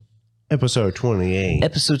Episode 28.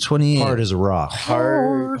 Episode 28. Hard as a rock.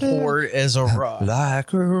 Hard as a rock.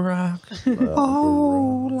 Like a rock.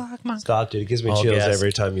 Oh, like my... Stop, dude. It gives me All chills gas.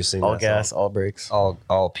 every time you sing All that gas, song. all brakes.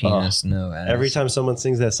 All penis, no ass. Every time someone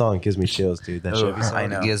sings that song, it gives me chills, dude. That Chevy song. I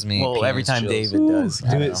know. It gives me well, every penis time chills. David does.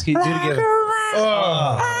 Do it. Do it again.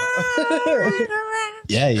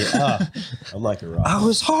 Yeah, yeah. I'm like a rock. I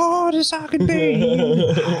was hard as I could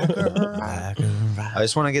be. I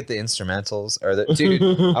just want to get the instrumentals. Or the, dude,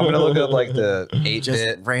 I'm going to look up like the 8-bit.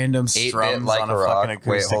 Just random 8-bit strums like on a a rock. fucking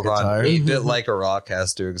Wait, acoustic hold on. guitar. 8-bit like a rock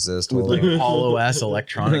has to exist. With Hold like on. hollow ass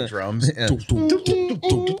electronic drums. 8-bit.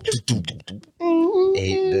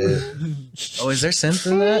 Oh, is there synth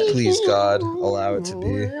in that? Please, God, allow it to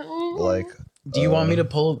be like. Do you want me to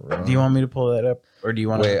pull? Do you want me to pull that up, or do you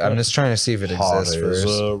want? Wait, to I'm just trying to see if it Hard exists as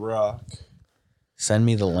first. a rock. send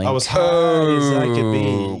me the link. I was high as I could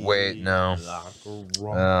be. Wait, no. Like a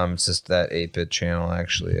rock. It's just that 8-bit channel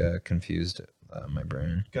actually confused my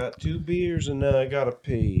brain. Got 2 beers and now I gotta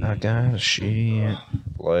pee. I got a shit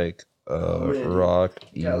like rock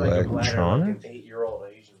electronic 8-year-old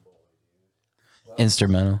Asian boy.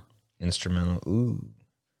 Instrumental. instrumental. Ooh,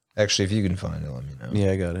 actually, if you can find it, let me know.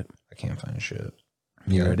 Yeah, I got it. I can't find shit.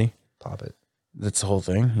 You Yeah. ready? Pop it. That's the whole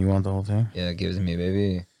thing. You want the whole thing? Yeah, give it to me,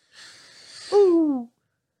 baby.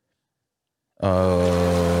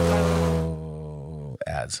 Oh,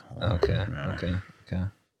 ads. Okay.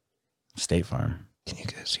 State Farm. Can you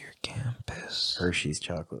guys hear campus? Hershey's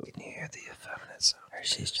chocolate. Can you hear the effeminate sound?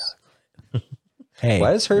 Hershey's chocolate. Hey,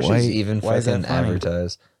 Why is Hershey's even why is that fucking funny?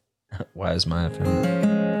 advertised? Why is my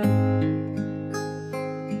effeminate?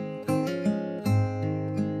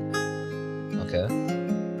 Okay.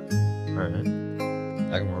 All right.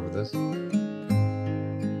 I can work with this.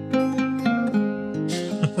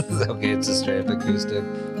 Okay, it's a straight up acoustic.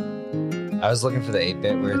 I was looking for the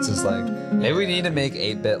 8-bit where it's just like, maybe we need to make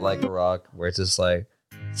 8-bit like a rock where it's just like,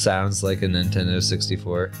 sounds like a Nintendo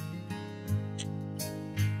 64.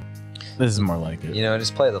 This is more like it. You know,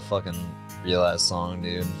 just play the fucking real ass song,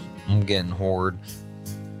 dude. I'm getting hoard.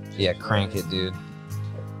 Yeah, crank it, dude.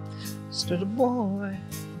 Stood a boy,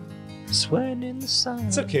 sweating in the sun.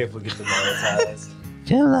 It's okay if we get demonetized.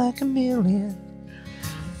 Feel like a million.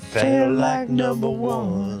 Feel like number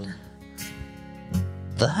one.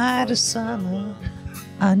 The height of summer.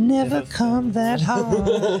 I never come that hard.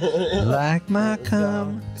 Like my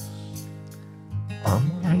cum.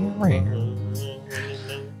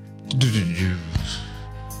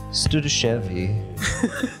 Stood a Chevy.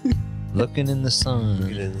 Looking in the sun.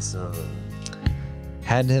 Get in the sun.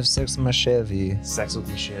 Had to have sex with my Chevy. Sex with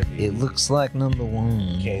the Chevy. It looks like number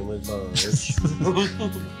one. Came with buzz.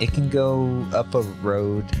 It can go up a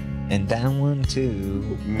road and down one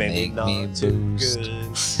too. Maybe Make not me too boost.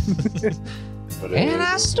 good. But And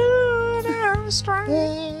I stood on the street.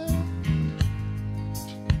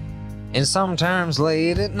 And sometimes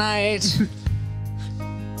late at night.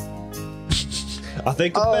 I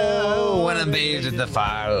think Oh, about when I'm bathed in the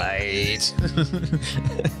firelight.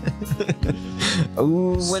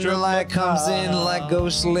 Oh, when the Stroke light my comes in car. like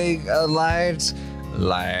ghostly light,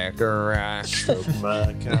 like a rock. Stroke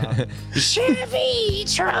my cock. Chevy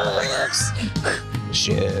trucks.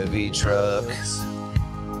 Chevy trucks.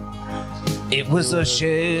 It was a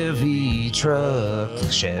Chevy truck.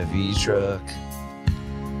 Chevy truck.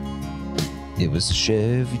 It was a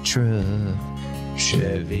Chevy truck.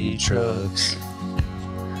 Chevy trucks.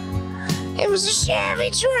 It was a Chevy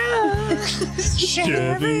truck.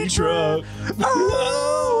 Chevy truck.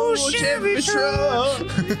 Oh, Chevy truck.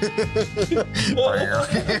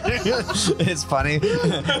 It's funny.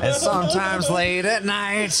 And sometimes late at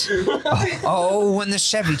night. Oh, when the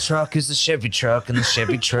Chevy truck is the Chevy truck and the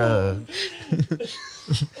Chevy truck.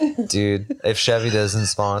 Dude, if Chevy doesn't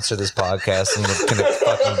sponsor this podcast, I'm gonna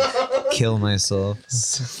fucking kill myself.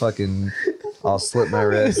 Fucking, I'll slit my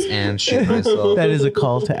wrist and shoot myself. That is a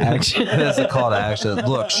call to action. That's a call to action.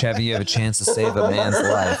 Look, Chevy, you have a chance to save a man's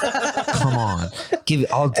life. Come on, give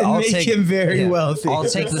it. I'll make take him very wealthy. I'll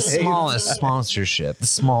take the smallest sponsorship. The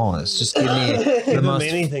smallest. Just give me the Give him most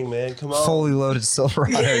anything, man. Come on. fully loaded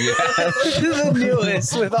Silverado you have. The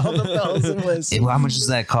newest with all the bells and whistles. How much does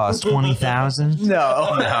that cost? 20,000? No.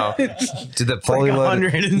 No. Did the fully like loaded?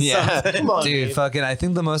 100 and Yeah, something. Come on, dude. dude. Fucking. I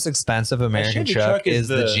think the most expensive American Chevy truck truck is is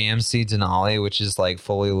the GMC Denali, which is like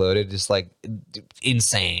fully loaded, just like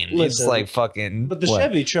insane. It's Listen, like fucking. But the what?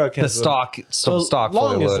 Chevy truck The has stock the stock fully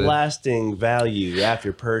longest loaded. lasting value you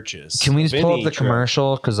after purchase. Can we just of pull up any the truck.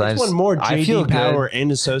 commercial? Because I It's won more I feel JD good. Power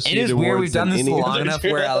and Associated It is weird. awards We've done than this any long other enough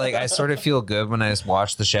truck. where I sort of feel good when I just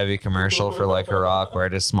watch the Chevy commercial for like Heroic, where I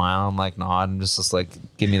just smile and like nod and just like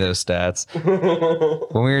give me those stats.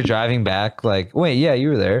 When we were driving back, like, wait, yeah, you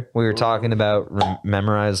were there. We were talking about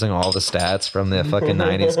memorizing all the stats from the fucking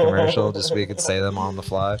 90s commercial just so we could say them on the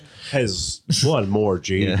fly. Has won more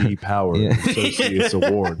JD Power Yeah. Associates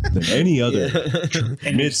Award than any other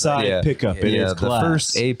mid-size pickup in its the class.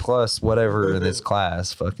 first A plus whatever in its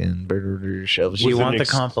class. Fucking shelves. Do you With want an the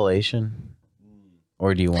ex- compilation,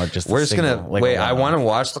 or do you want just? We're the just single, gonna like, wait. a I one-off? want to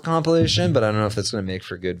watch the compilation, but I don't know if it's gonna make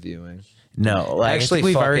for good viewing. No, like, Actually, I think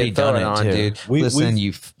we've fuck already it, throw done it it on, too. dude. We- Listen, we've-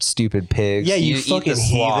 you stupid pigs. Yeah, you eat fucking the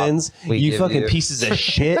slop heathens. we You give fucking you. pieces of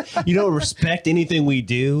shit. You don't respect anything we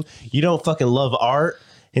do. You don't fucking love art.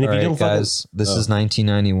 And if All you right, don't guys, this is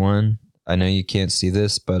 1991. I know you can't see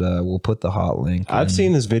this, but we'll put the hot link. I've in-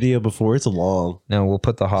 seen this video before. It's long. No, we'll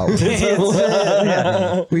put the hot link.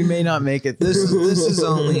 Yeah. We may not make it. This is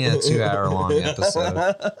only a 2-hour long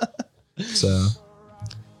episode. So,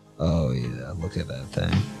 oh yeah, look at that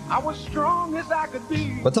thing. I was strong as I could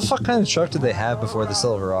be. What the fuck kind of truck did they have before the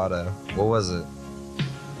Silverado? What was it?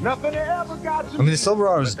 Nothing ever got to I mean, the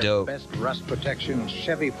Silverado was With the dope. best rust protection,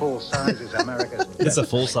 Chevy full size is America's It's a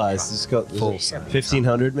full size. It's got Full size.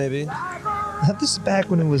 1500 maybe. This is back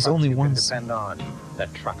when it was only you one. can depend on. The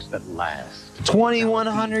trucks that last.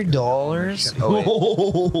 $2,100.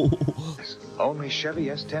 Oh, wait. Only Chevy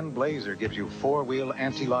S10 Blazer gives you four-wheel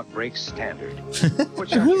anti-lock brakes standard,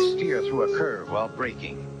 which helps you steer through a curve while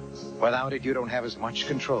braking. Without it, you don't have as much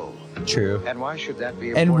control. True. And why should that be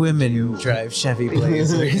And important to women you? drive Chevy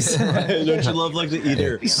Blazers. Don't you love like the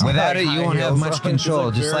either? Without it, you won't have much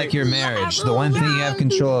control. Just like your marriage. The one thing you have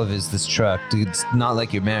control of is this truck, dude. It's not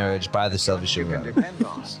like your marriage. Buy the Chevy You can Silverado. depend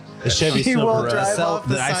on. The Chevy He won't Silverado. drive off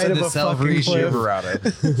the I side said of the a Silvery fucking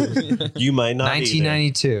cliff. Silverado. You might not.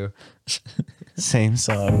 1992. Same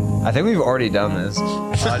song. I think we've already done this.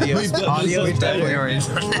 Audio. We've definitely already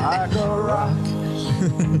done this.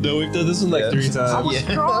 No, we've done this one like 3 times.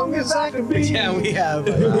 strong as I could be. Yeah, we have.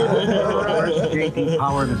 JD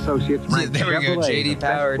Power and Associates Yeah, ranked there we go, Chevrolet JD the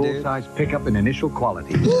Power, best dude. full-size pickup in initial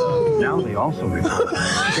quality. Now they also report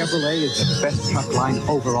Chevrolet is the best truck line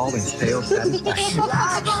overall in sales satisfaction.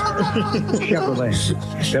 Chevrolet,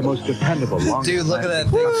 the most dependable long. Dude, look at that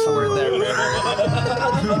thing ford there.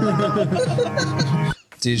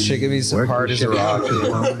 Dude, shit give me some hard as a rock. dude.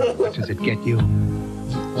 What does it get you?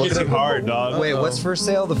 It's hard, dog. Wait, what's for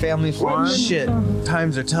sale? The family farm? Shit,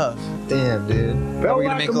 times are tough. Damn, dude. How are we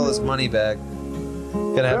gonna make all this money back?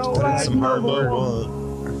 Gonna have to put in some hard work.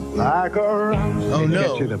 Like a rock. Oh It no.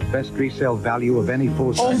 gets you the best resale value of any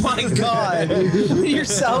full. Oh my god. You're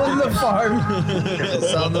selling the farm.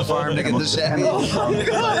 Selling the farm to get the Chevy.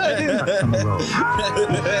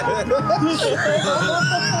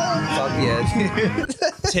 Fuck yeah, dude.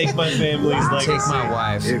 Take my family's legacy. Take my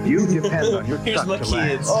wife. If you depend on your Here's truck my to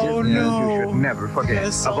kids. last, Oh you no. should never forget.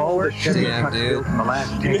 Yes, Of all the Chevy Damn, trucks dude. built in the last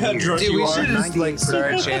 10 You know how years, drunk Dude, we you should are? just like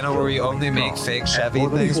start a channel where we only make fake Chevy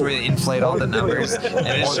things where we inflate all the numbers and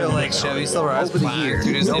it show like Chevy Silverado's flying.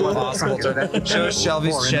 Dude, it's impossible to show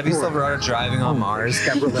Chevy Silverado driving on Mars.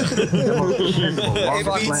 Chevrolet, the most dependable, It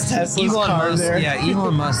longest beats lasting. Tesla's car Musk, there. yeah,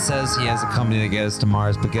 Elon Musk says he has a company that gets to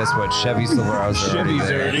Mars, but guess what? Chevy Silverado's already Chevy's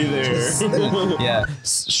there. already there. Yeah,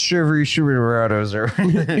 Chevy Silverado's are.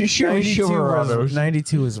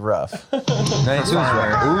 92 is rough. 92 is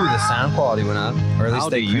right. Ooh, the sound quality went up, or at least How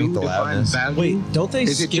they do cranked you the define loudness. value? Wait, don't they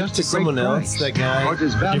Is it skip just to a great someone price? else? That guy, Or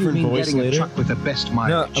does value different mean voice getting a later? truck with the best No,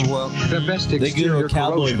 mileage, well, the best They do a exterior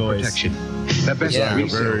cowboy corrosion voice. protection, the best Yeah,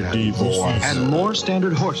 resale very value, deep voice. and more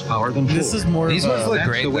standard horsepower than This Ford. is more These of ones a, look That's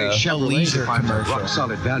great the way though. Chevrolet leisure defines a commercial. rock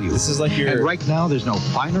solid value. This is like And your. right now, there's no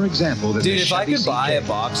finer example than Dude, the if I Chevy could buy a CJ.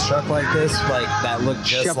 box truck like this, like that looked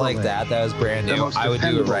just Chevrolet. like that was brand The new, most I would do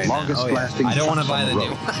it dependable, right now. longest lasting I don't want to trucks buy the on new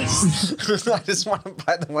road. ones. I just want to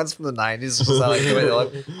buy the ones from the 90s because I like the way they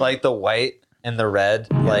look. Like the white and the red,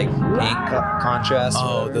 like paint contrast. or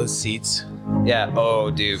oh, whatever. those seats. Yeah. Oh,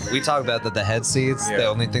 dude. We talked about that. The head seats, the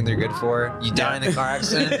only thing they're good for. You die in a car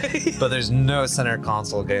accident, but there's no center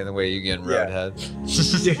console getting in the way you get in roadhead.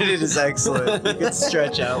 Dude, it is excellent. You can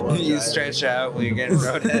stretch out. while You driving. stretch out when you get in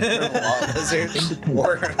roadhead from a wall lizard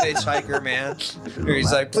or a hitchhiker man. Where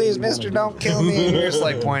he's like, please, mister, don't kill me. And you're just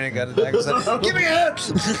like pointing a gun at that guy. Like, give me a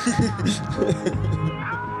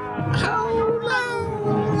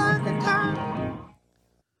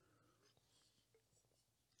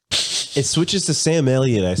It switches to Sam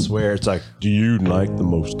Elliott, I swear. It's like, do you like the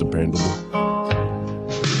most dependable?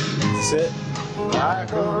 That's it.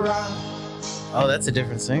 Oh, that's a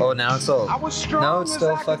different thing. Oh, now it's all. I was strong No, it's as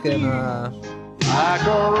still I could fucking. be. Like a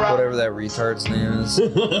rock. Whatever that retard's name is.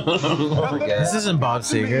 I forget. This isn't Bob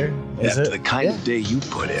Seger, is After it? the kind of day you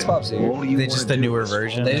put in, It's Bob Seger. all you They wanna just a do newer is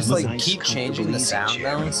version. They just like nice, keep changing the comfortable sound easy chair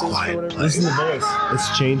in a balances or quiet whatever. place. Listen to the voice.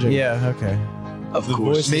 It's changing. Yeah, okay. Of The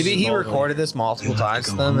course, voice- Maybe he Evolving. recorded this multiple times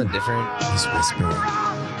to them at different. He's whispering.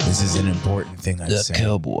 This is an important thing I say.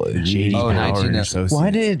 Cowboy. JD Oh, Power 1990. Associates. Why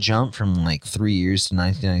did it jump from like 3 years to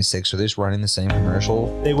 1996? Are they just running the same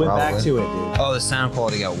commercial? They went back Probably. to it, dude. Oh, the sound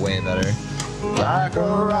quality got way better. Like a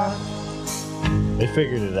rock. They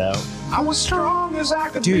figured it out. I was strong as I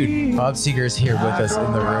could be. Dude, Bob Seger's here with us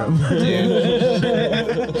in the room.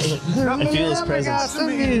 I feel his presence.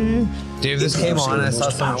 Dude, if this came on and I saw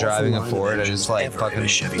someone driving a Ford, I just like ever in fucking a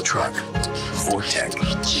Chevy truck. Vortec.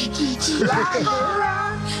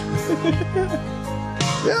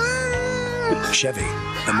 Chevy,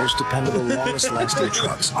 the most dependable, longest-lasting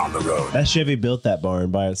trucks on the road. That Chevy built that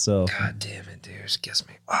barn by itself. God damn it, dude. It gets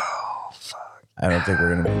me. Oh, fuck. I don't think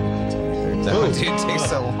we're gonna be That dude takes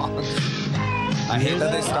so long. I hate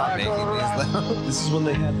that they stopped making these though. This is when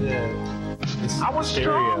they had the. I was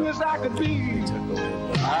strong as I could be.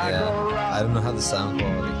 Yeah. I don't know how the sound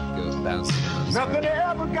quality goes bounces around. Nothing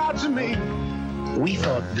ever got to me. We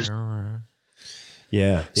thought this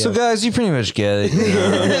Yeah. So guys, you pretty much get it. You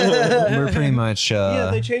know? We're pretty much yeah,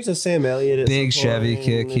 they changed the Sam Elliott. At big some Chevy point,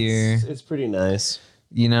 kick and here. It's pretty nice.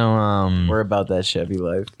 you know, We're about that Chevy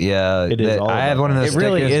life. yeah. It is all I have about one of It those.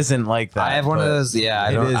 really stickers. isn't like that. I have one of but those. Yeah, I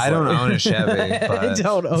it don't. is I don't like- own a Chevy. But I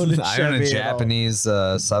don't own a I Chevy own a at all. Japanese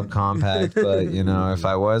subcompact. But you know, if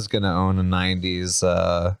I was gonna own a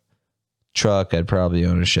 '90s truck, I'd probably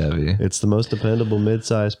own a Chevy. It's the most dependable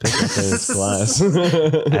mid-size pickup in its class.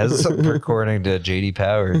 As according to JD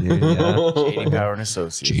Power, dude. Yeah. JD Power and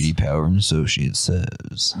Associates. JD Power and Associates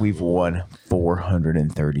says. We've won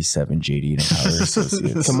 437 JD and Power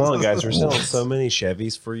Associates. Come on, guys, we're selling so many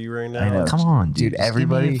Chevys for you right now. I know. Come on, dude. Dude, Just give me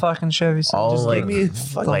everybody- a fucking Chevy. All Just like give me a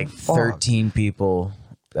fucking like fuck. 13 people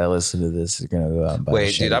that listen to this are gonna go out and buy a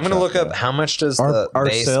Wait, Chevy dude, I'm gonna truck look up now. how much does Our, the our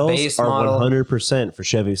base sales are model. 100% for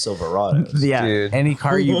Chevy Silverados. Yeah, Dude. any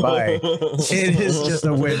car you buy, it is just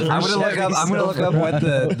a win. For I'm gonna look Chevy up. I'm gonna look up what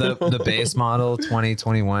Silverado. the base model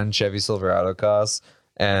 2021 Chevy Silverado costs,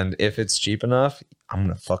 and if it's cheap enough, I'm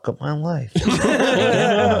gonna fuck up my life, and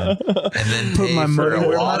then Put pay my for money a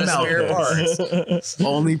where lot my of mouth spare is. parts.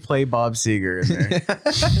 Only play Bob Seger in there.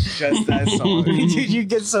 Just that song. Dude, you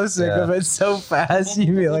get so sick Yeah. of it so fast.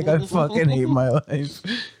 You be like, I fucking hate my life.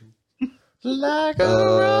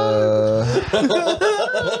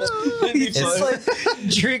 Like it's like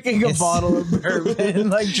drinking a bottle of bourbon,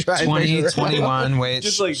 like driving 2021. Wait,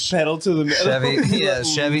 Just like pedal to the metal. Chevy, yeah,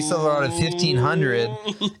 Chevy Silverado 1500,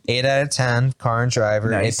 8 out of 10, car and driver,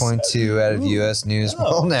 Nice. 8.2 out of U.S. News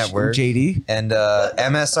World Network, JD. and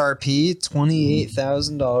MSRP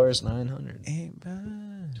 $28,000, 900,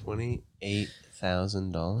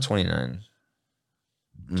 $28,000.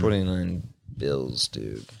 29 bills,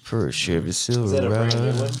 dude. For a Chevy Is that a brand new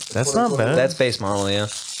Silverado. one? That's not bad. That's base model, yeah.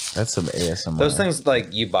 That's some ASMR. Those things,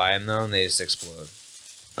 like, you buy them though, and they just explode.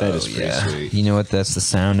 That is pretty sweet. You know what that's the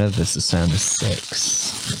sound of? That's the sound of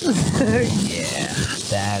sex. Yeah,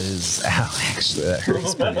 that is. Ow, actually, that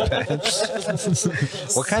hurts pretty bad.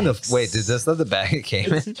 What kind of? Wait, did this not the bag it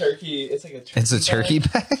came in? Turkey. It's like a turkey. It's a turkey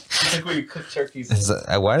bag. It's like where you cook turkeys.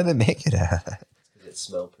 Why do they make it out of that? It's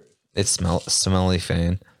smell proof. It's smelly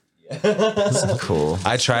fan. cool.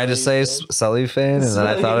 I tried to say cellophane, and then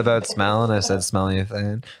I thought about smell, and I said smelly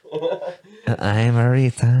fan. I'm a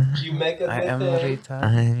retard. You make a I am a retard.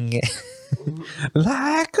 I'm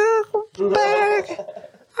like a bag.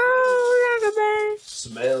 Oh, like a bag.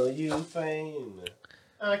 Smell you fame.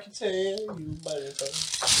 I can tell you by your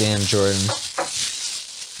face. Damn, Jordan.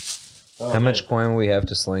 How much coin will we have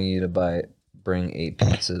to sling you to bring 8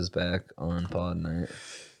 pizzas back on pod night?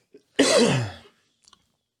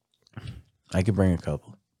 I could bring a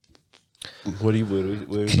couple. What do you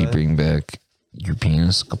Can you bring back your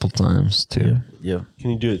penis a couple times too? Yep.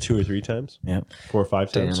 Can you do it 2 or 3 times? Yep. 4 or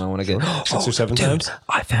 5 times? Damn, I want to get 6 or 7 dude, times?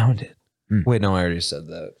 I found it. Mm. Wait, no, I already said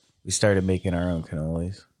that. We started making our own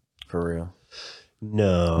cannolis. For real.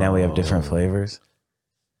 No. Now we have different flavors.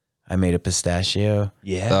 I made a pistachio,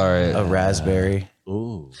 Yeah. All right, a raspberry,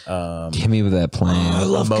 Ooh. hit me with that plan. I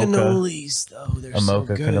love mocha. cannolis, though. They're A so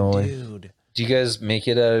mocha good, cannoli. dude. Do you guys make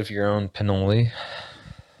it out of your own pinoli?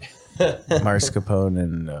 mascarpone,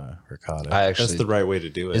 and ricotta. I actually. That's the right way to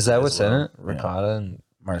do it. Is that as what's well. in it? Ricotta and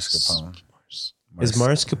Mascarpone. Is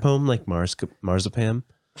mascarpone like marzipan?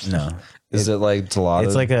 No. is it like gelato?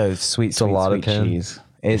 It's like a sweet Gelato pin? cheese.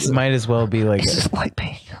 It might as well be like It's like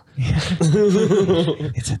pain.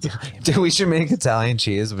 it's Italian. Dude, we should make Italian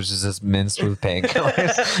cheese, which is just minced with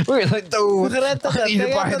painkillers. We're like, dude, I need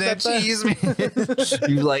to buy that cheese,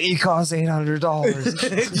 man. You're like, it costs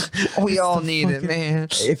 $800. We all need it, man.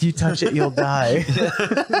 If you touch it, you'll die.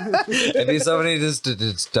 It'd be somebody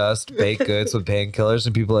just dust baked goods with painkillers,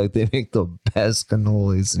 and people like, they make the best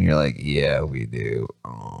cannolis, and you're like, yeah, we do.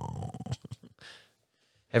 Oh.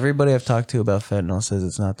 Everybody I've talked to about fentanyl says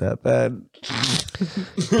it's not that bad.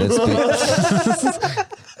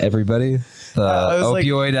 Everybody, the was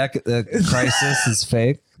opioid crisis is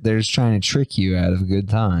fake. They're just trying to trick you out of a good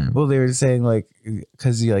time. Well, they were saying like,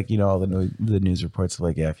 because you all the news reports are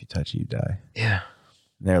like, yeah, if you touch it, you die. Yeah.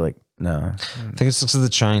 And they're like, no. I think it's because the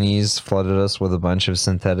Chinese flooded us with a bunch of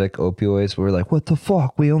synthetic opioids. We were like, what the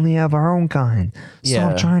fuck? We only have our own kind.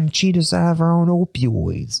 Stop Yeah. trying to cheat us out of our own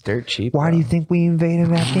opioids. Dirt cheap. Why do you think we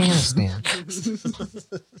invaded Afghanistan?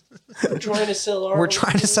 We're trying to sell our. We're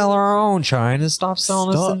trying to sell our own, trying to stop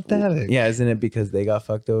selling us synthetic. Yeah, isn't it because they got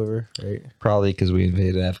fucked over, right? Probably because we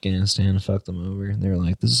invaded Afghanistan and fucked them over. And they were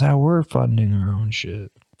like, this is how we're funding our own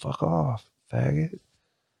shit. Fuck off, faggot.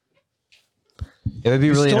 It would be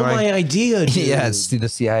really stole annoying. my idea, dude. Yes, the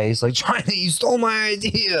CIA's like, China, you stole my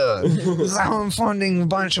idea. This is how I'm funding a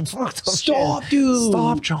bunch of fucked up Stop, shit. dude.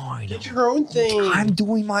 Stop, China. Get your own thing. I'm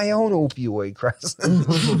doing my own opioid crisis.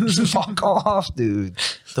 Fuck off, dude.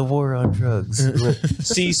 The war on drugs.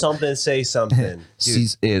 See something, say something.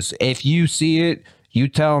 If you see it, you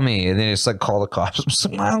tell me. And then it's like, call the cops. So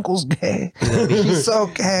my uncle's gay. He's so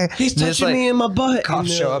gay. He's And it's touching like, me in my butt. cops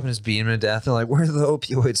show up and just beat him to death. They're like, where's the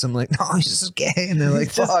opioids? I'm like, no, he's just gay. And they're like,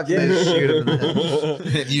 fuck, they shoot him.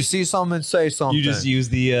 If you see something, say something. You just use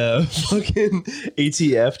the fucking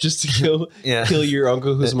ATF just to kill your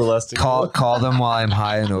uncle who's molesting. Call them while I'm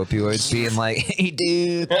high on opioids, being like, hey,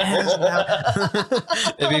 dude.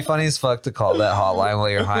 It'd be funny as fuck to call that hotline while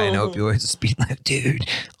you're high on opioids, just being like, dude,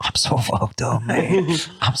 I'm so fucked up, man.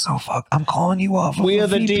 I'm so fucked. I'm calling you off of We're a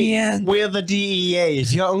the VPN. we're the DEA.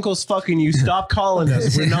 If your uncle's fucking you, stop calling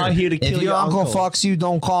us. We're not here to kill If your uncle fucks you,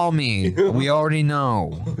 don't call me. We already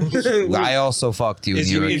know. I also fucked you when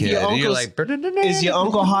you were a kid. And you're like, Is your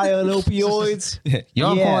uncle high on opioids? your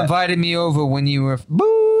uncle invited me over when you were.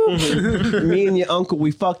 Boo! Me and your uncle, we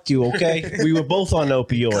fucked you, okay? We were both on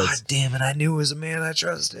opioids. God damn it! I knew it was a man I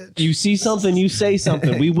trusted. You see something, you say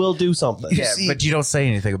something. We will do something. Yeah, but you don't say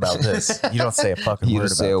anything about this. You don't say a fucking You word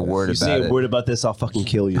just about say a this. word You about say it. a word about this, I'll fucking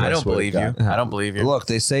kill you. I don't swear to believe you. God. I don't believe you. Look,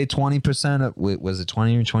 they say 20% of was it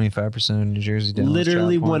 20 or 25% of New Jersey downloads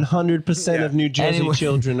Literally child porn? 100% of New Jersey Anyway.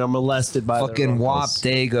 children are molested by Fucking their WAP uncles.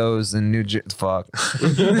 Dagos in New Jersey. Fuck.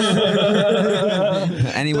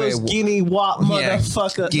 Anyway, Those guinea wop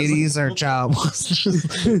motherfuckers. Giddies are child.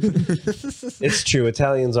 It's true.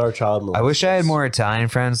 Italians are child molesters. I wish I had more Italian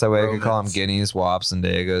friends. That way I could call them guineas, wops, and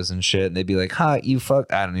dagos and shit. And they'd be like, "Ha, you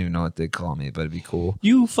fuck." I don't even know what they'd call me, but it'd be cool.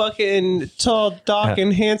 You fucking tall, dark,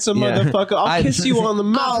 and handsome motherfucker. I'll kiss you on the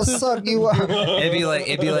mouth. Suck you up. It'd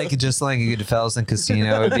be like just like a Goodfellas in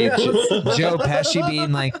Casino. It'd be Joe Pesci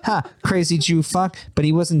being like, "Ha, crazy Jew fuck," but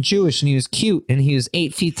he wasn't Jewish and he was cute and he was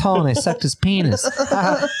 8 feet tall and I sucked his penis.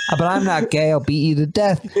 But I'm not gay. I'll beat you to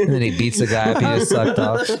death. And then he beats the guy up. He just sucked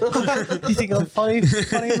off. You think I'm funny,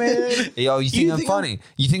 man? Yo, you think I'm funny?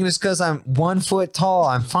 You think it's because I'm 1 foot tall?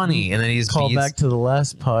 I'm funny, and then he's Call beats. back to the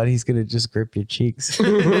last pod. He's gonna just grip your cheeks.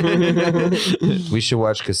 We should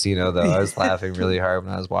watch Casino though. I was laughing really hard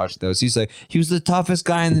when I was watching those. He's like, he was the toughest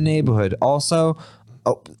guy in the neighborhood. Also,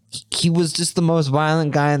 he was just the most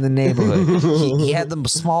violent guy in the neighborhood. He had the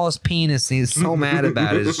smallest penis. And he's so mad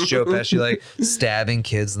about it. It's Joe Pesci like stabbing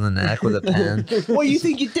kids in the neck with a pen. Well, you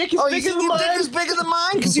think your dick is bigger than mine? Dick is bigger than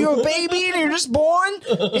mine because you're a baby and you're just born,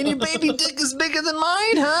 and your baby dick is bigger than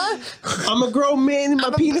mine, huh? I'm a grown man and my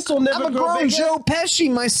penis will never I'm a grow grown bigger. Joe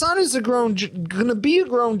Pesci. My son is gonna be a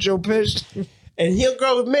grown Joe Pesci. And he'll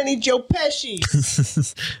grow with many Joe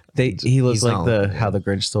Pesci's. He looks He's like not- How the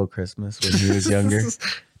Grinch Stole Christmas when he was younger.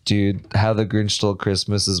 Dude, How the Grinch Stole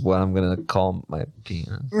Christmas is what I'm gonna call my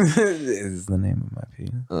penis. Is the name of my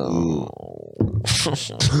penis.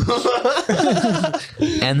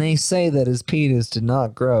 And they say that his penis did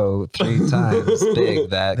not grow 3 times big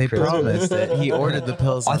that They Christmas. promised it. He ordered the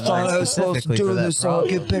pills. I online thought I was supposed to specifically for do that this so I'll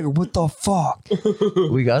get bigger. What the fuck?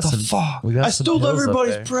 We got The some. fuck? We got I some stole pills up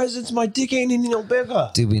everybody's there. presents. My dick ain't any no bigger.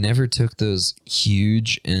 Dude, we never took those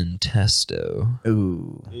huge intesto.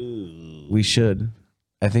 Ooh. We should.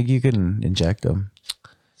 I think you can inject them.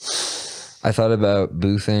 I thought about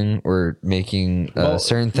boothing or making Well,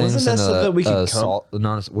 certain things wasn't that in so that we could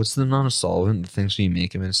what's the non-solvent? The things when you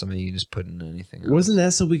make them in something you just put in anything. Wasn't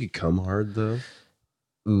that so we could come hard though?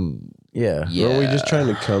 Ooh. Yeah. Were we just trying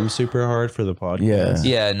to come super hard for the podcast?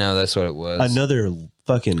 Yeah. Yeah, no, that's what it was. Another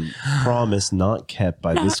fucking promise not kept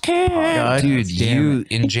by this podcast. Dude, damn you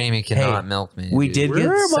and Jamie cannot Hey, milk me. we dude. did get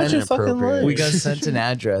We're a bunch sent of fucking liars. we got sent an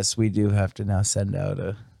address. We do have to now send out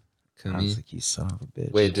a. I Kumi. was like, you son of a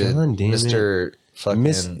bitch. Wait, did God damn it. Mr.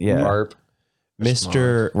 fucking yeah. Arp?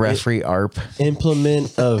 Mr. Referee ARP.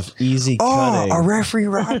 Implement of easy cutting. referee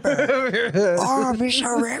rapper.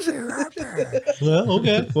 Mr. Referee rapper. Well,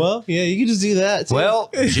 okay. Well, yeah, you can just do that. Too. Well,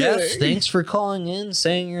 Jeff, thanks for calling in,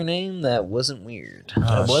 saying your name. That wasn't weird.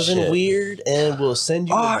 It wasn't weird, and we'll send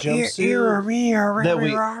you a jumpsuit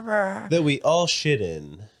that we all shit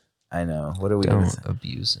in. I know. What are we doing? Don't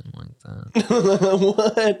abuse him like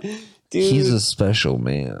that. What? Dude. He's a special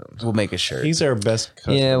man. We'll make a shirt. He's our best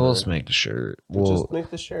customer. Yeah, we'll just make the shirt. Just make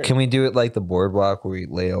the shirt. Can we do it like the boardwalk where we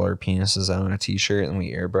lay all our penises out on a t-shirt and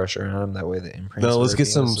we airbrush around them? That way the imprint. No, let's get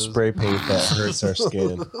some spray paint that hurts our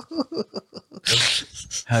skin.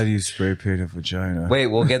 How do you spray paint a vagina? Wait,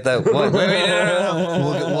 we'll get that. Wait,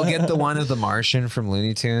 no. We'll get the one of the Martian from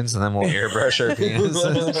Looney Tunes, and then we'll airbrush our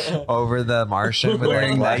penises over the Martian with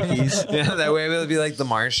wearing Nikes. Yeah, that way it'll be like the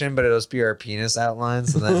Martian, but it'll just be our penis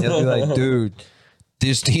outlines, and then he'll be like, "Dude,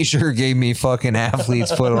 this t-shirt gave me fucking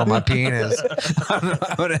athlete's foot on my penis." I don't know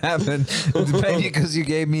how it happened. Maybe because you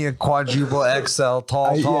gave me a quadruple XL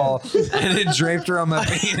tall, and it draped around my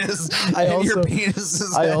penis. Your penis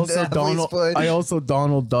is I also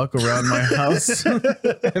Donald Duck around my house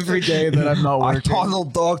every day that I'm not I working.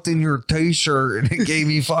 Donald Ducked in your t-shirt, and it gave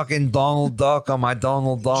me fucking Donald Duck on my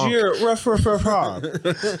Donald Duck. We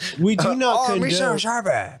do not condone.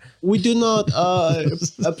 We do not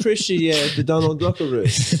appreciate the Donald Duckaroo.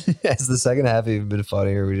 Has the second half even been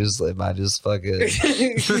funnier? We just am I just fucking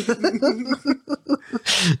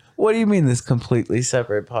What do you mean this completely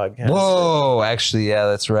separate podcast? Whoa, actually, yeah,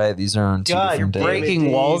 that's right. These are on two God, you're different days.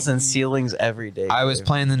 breaking walls and ceilings every day. I was Dave.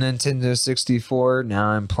 playing the Nintendo 64. Now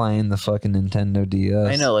I'm playing the fucking Nintendo DS.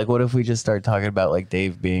 I know, like, what if we just start talking about like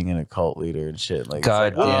Dave being an occult leader and shit? Like, God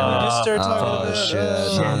it's like, damn it. just start talking about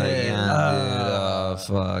shit. shit. Oh,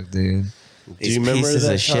 fuck, dude. Do you remember pieces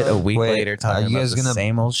that of shit a time? week Wait, later are talking you about guys the gonna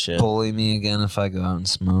same old shit? Bully me again if I go out and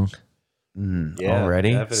smoke? Yeah,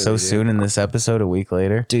 Already? definitely, So dude. soon in this episode, a week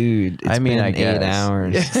later? Dude, it's I mean, been I guess. 8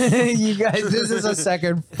 hours. You guys, this is a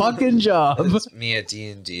second fucking job. It's me at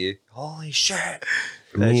D&D. Holy shit.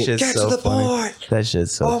 That shit's Get so to the funny. point. That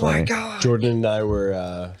shit's so Oh funny. my God. Jordan and I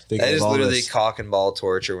were thinking That is of all literally this. cock and ball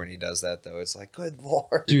torture when he does that, though. It's like, good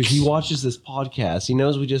Lord. Dude, he watches this podcast. He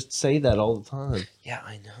knows we just say that all the time. Yeah,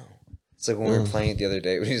 I know. It's like when we were playing it the other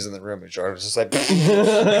day when he was in the room and Jordan was just like,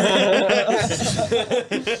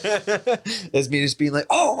 that's me just being like,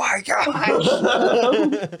 oh my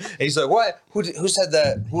God. And he's like, what? Who said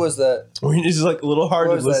that? Who was that? It's just like a little hard to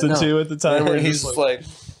What was that? listen No. to at the time. Where He's just like,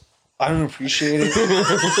 I don't appreciate it.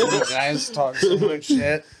 You guys talk so much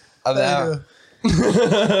shit about.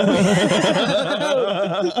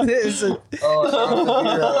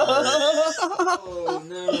 Oh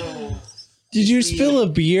no. Did you spill a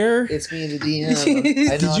beer? It's me in the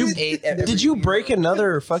DM. Did you break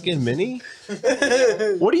another fucking mini?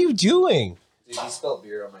 What are you doing? Dude, he spelled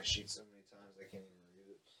beer on my sheet so many times I can't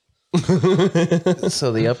even read it.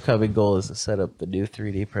 So the upcoming goal is to set up the new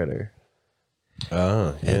 3D printer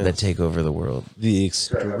Oh, and then take over the world. the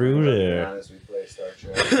extruder. As we play Star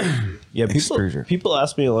Trek. Yeah, Extruder. people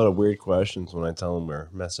ask me a lot of weird questions when I tell them we're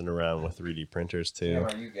messing around with 3D printers too.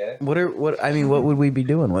 Are you gay? What would we be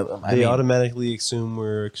doing with them? They automatically assume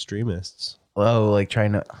we're extremists. like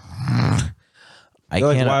trying to. They're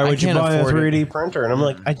like, why would you buy a afford 3D printer? And I'm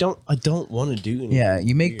like, I don't want to do anything. Yeah,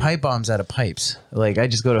 you make pipe bombs out of pipes. Like I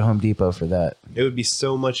just go to Home Depot for that. It would be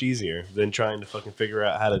so much easier than trying to fucking figure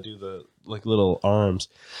out how to do the like little arms.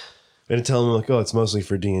 And tell them like, oh, it's mostly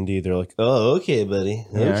for D&D. They're like, oh, okay, buddy,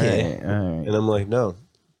 okay. All right. And I'm like, no,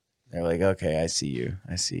 They're like, okay, I see you.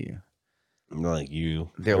 I'm not like you.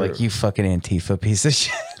 They're like, you fucking Antifa piece of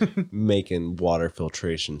shit. making water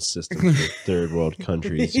filtration systems for third world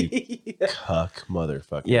countries. You cuck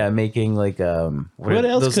motherfucker. Yeah, making like What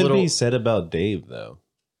else could be said about Dave though?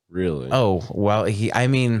 Really? Oh well,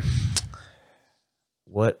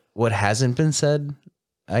 what hasn't been said?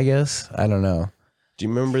 I guess I don't know. Do you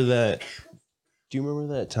remember that? Do you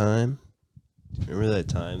remember that time? Remember that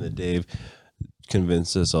time that Dave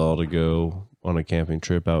convinced us all to go on a camping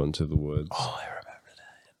trip out into the woods? Oh, I remember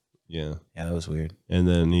that. Yeah. Yeah, that was weird. And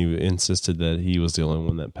then he insisted that he was the only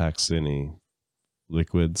one that packs any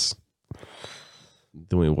liquids.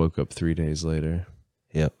 Then we woke up 3 days later.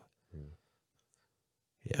 Yep.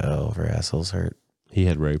 Yeah, all of our assholes hurt. He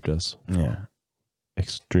had raped us Yeah.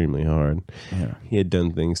 extremely hard. Yeah. He had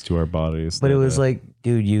done things to our bodies. But it that, was like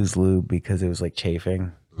dude used lube because it was like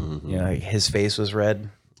chafing. Mhm. You know, like his face was red.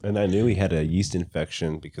 And I knew he had a yeast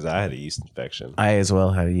infection because I had a yeast infection. I as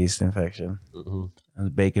well had a yeast infection. Hmm. I was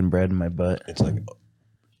baking bread in my butt. It's like,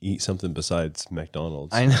 eat something besides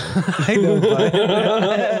McDonald's. I know. I know.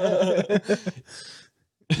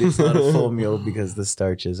 But it's not a full meal because the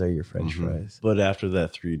starches are your French fries. But after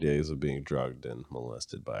that 3 days of being drugged and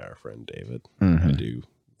molested by our friend David, Mhm. I do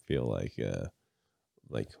feel like a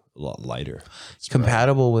lot lighter. It's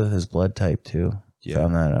Compatible with his blood type too. Yeah.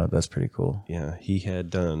 Found that out. That's pretty cool. Yeah, he had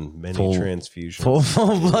done many Full- transfusions.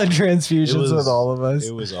 Full blood transfusions It was- with all of us.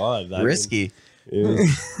 It was odd. I mean, Risky. it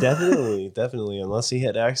was definitely, unless he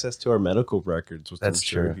had access to our medical records, which That's I'm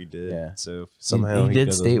sure true. he did. Yeah. So somehow he did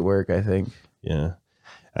got state work, I think. Yeah,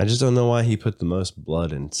 I just don't know why he put the most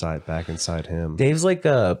blood back inside him. Dave's like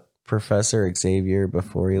a Professor Xavier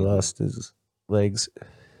before he lost his legs.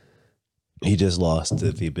 He just lost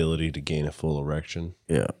the ability to gain a full erection.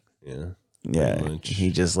 Yeah. Yeah. Yeah. Pretty much. He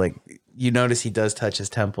just like, you notice he does touch his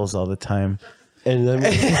temples all the time. And then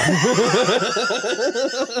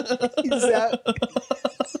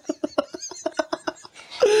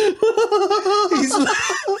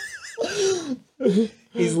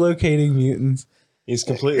He's locating mutants. he's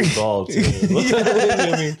completely bald too.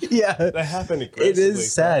 I mean, Yeah. that happened It aggressively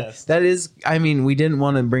is sad. fast. That is, I mean, we didn't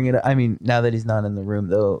want to bring it up. I mean, now that he's not in the room,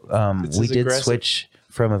 though, It's we his did aggressive- switch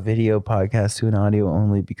from a video podcast to an audio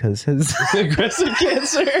only because his aggressive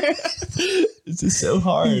cancer. This is so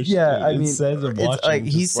harsh. yeah, dude. I mean, It says I'm it's watching like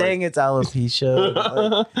just he's saying it's alopecia.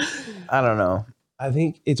 Like, I don't know. I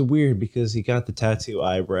think it's weird because he got the tattoo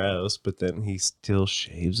eyebrows, but then he still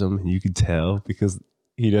shaves them, and you can tell because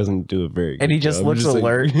he doesn't do it very good. And he just job. looks like-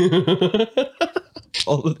 alert.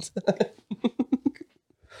 all the time.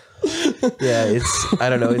 Yeah, it's I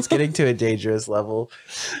don't know. It's getting to a dangerous level.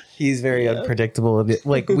 He's very unpredictable.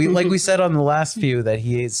 Like we said on the last few that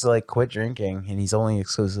he's like quit drinking and he's only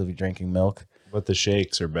exclusively drinking milk. But the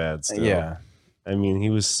shakes are bad still. Yeah. I mean, he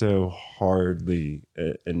was so hardly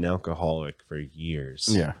an alcoholic for years.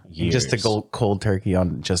 Years. Just to go cold turkey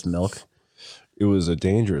on just milk. It was a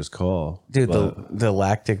dangerous call. Dude, but- the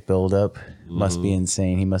lactic buildup must be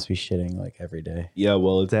insane. He must be shitting like every day. yeah,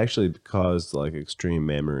 well, it's actually caused like extreme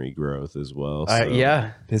mammary growth as well. So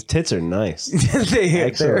Yeah. his tits are nice. They're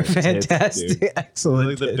Excellent tits, fantastic. dude. Excellent.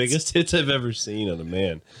 Like the tits. biggest tits I've ever seen on a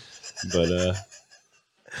man. But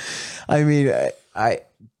I mean, I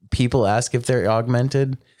people ask if they're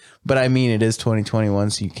augmented, but I mean, it is 2021,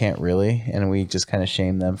 so you can't really. And we just kind of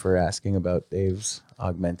shame them for asking about Dave's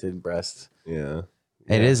augmented breasts. yeah.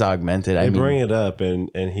 It is augmented. I I mean, bring it up and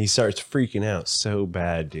he starts freaking out so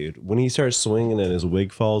bad, dude. When he starts swinging and his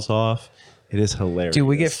wig falls off, it is hilarious. dude,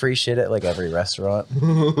 we get free shit at like every restaurant.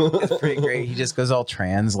 It's pretty great. He just goes all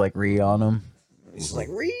trans, like Ree on him. He's like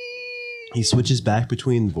Ree. He switches back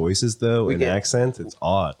between voices though and get- accents. It's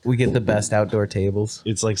odd. We get the best outdoor tables.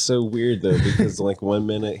 It's like so weird though because like 1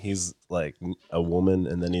 minute he's like a woman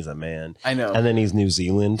and then he's a man. I know. And then he's New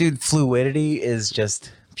Zealand. Dude, fluidity is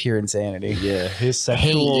just pure insanity. Yeah, his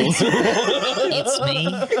sexual. It's me.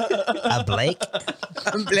 I'm Blake.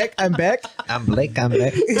 I'm Blake. I'm back. I'm Blake. I'm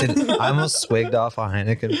back. Dude, I almost swigged off a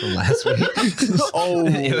Heineken from last week. Oh.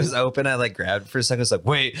 It was open. I like grabbed it for a second. I was like,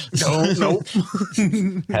 wait, nope.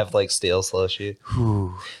 Have like stale slushy.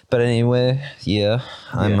 But anyway, yeah,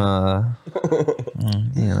 I'm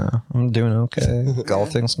I'm doing okay.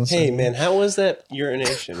 Golfing's been Hey man, how was that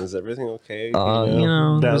urination? Is everything okay?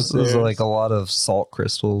 there's downstairs? like a lot of salt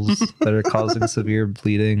crystals that are causing severe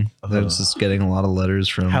bleeding. There's just getting a lot of letters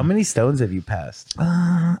from. How many stones have you passed?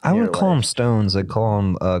 I your would call them stones. I'd call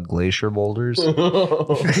them glacier boulders.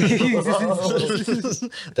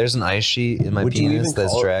 There's an ice sheet in my Would you penis even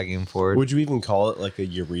that's call it- dragging forward. Would you even call it like a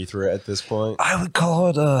urethra at this point? I would call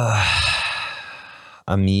it a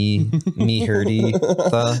me hurdy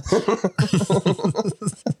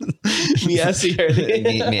Meassy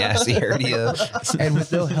meassy hernia And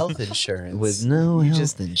with no health insurance. with no You health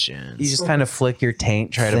just- insurance. You just kind of flick your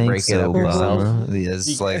taint, try to Think break it up so, yourself. Bob. Yeah,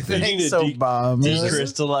 it's like there's- Thanks So bomb.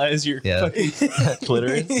 decrystallize your Yeah. fucking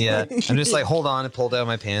clitoris. yeah, I'm just like, hold on, and pull down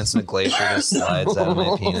my pants, and a glacier just slides out of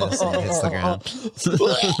my penis and hits the ground.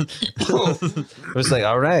 I was like,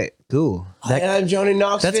 all right, cool. I'm Johnny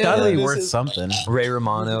Knoxville. That's gotta be This worth is- something. Ray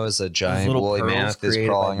Romano is a giant little woolly pearls mammoth is created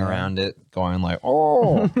crawling by man. around it, going like,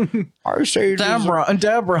 "Oh, Ice Age, Deborah.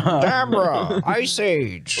 Deborah, Ice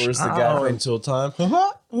Age." Where's the guy from Until Time?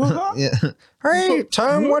 Yeah. Hey,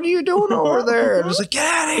 Tom, what are you doing over there? And I was like, get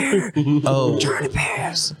out of here. Oh, Trying to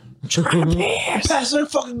pass. Trying to pass. Pass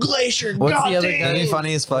that fucking glacier. what's the other That'd guy? be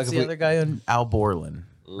funny as fuck What's if the we. other guy on Al Borland,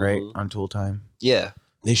 right? On Tool Time. Yeah.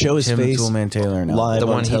 They show his Tim face Toolman Taylor now. live The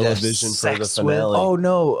on one he'd have television for the sex with? finale. Oh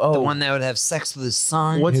no! Oh, The one that would have sex with his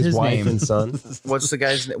son. what's his wife name? and son. What's the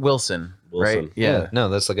guy's name? Wilson, Wilson. right? Yeah. No,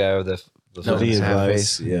 that's the guy with the No, The he's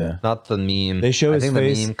advice, half-face. yeah. not the meme. They show I his think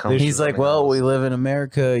face. The meme comes He's from like, something well, else. we live in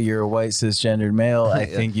America. You're a white cisgendered male. I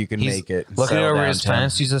think you can He's make it. looking Settle over down, his Tim.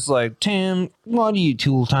 fence. He's just like, Tim, what are you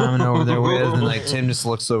tool timing over there with? And like Tim just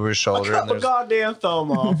looks over his shoulder. And there's, goddamn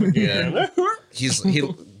thumb off again. he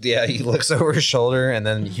looks over his shoulder and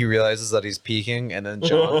then he realizes that he's peeking, and then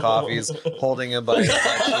John Coffey's holding him by his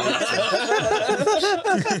butt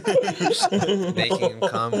cheeks, making him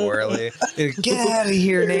come whirly. Get out of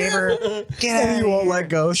here, neighbor! Get out! You won't let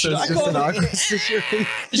go, so Should it's I just call an the- awkward situation.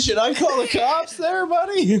 Should I call the cops there,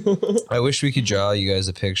 buddy? I wish we could draw you guys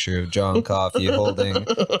a picture of John Coffey holding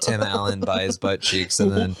Tim Allen by his butt cheeks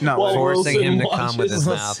and then While forcing Wilson him to come with his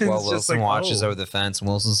watches. mouth while Wilson's just Wilson like, watches oh. over the fence. And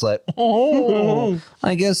Wilson's like, oh,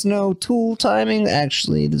 I guess no tool timing.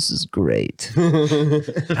 Actually, this is great.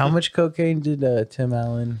 How much cocaine did Tim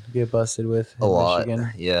Allen get busted with in A lot.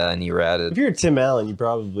 Michigan? Yeah, and he ratted. If you're Tim Allen, you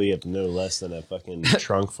probably have no less than a fucking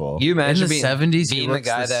trunk full. You imagine In the being, 70s, he being the looks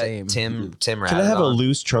guy the that same. Tim ratted Can I have a on?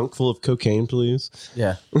 loose trunk full of cocaine, please?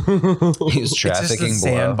 Yeah. He was It's just a trafficking below.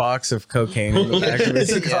 sandbox of cocaine in the back of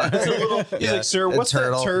his car. He's like, sir, A what's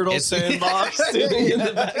turtle. that turtle It's- sandbox sitting in the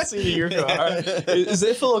backseat of your car? Is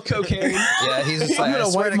it full of cocaine? Yeah, he's just I'm like, I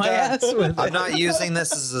gonna swear wipe to my God, ass with I'm it. not using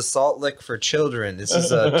this as a salt lick for children. This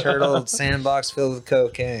is a turtle sandbox filled with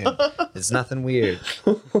cocaine. It's nothing weird.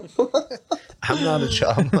 I'm not a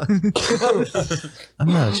child. I'm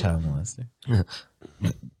not a child molester.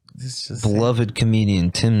 It's just Beloved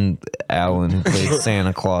comedian Tim Allen, who played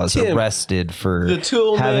Santa Claus, Tim, arrested for The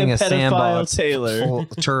tool having man a pedophile sandbox Taylor.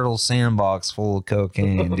 turtle sandbox full of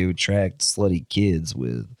cocaine to attract slutty kids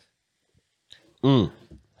with.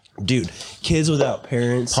 Dude, kids without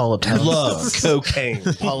parents Paula love Poundstone. cocaine.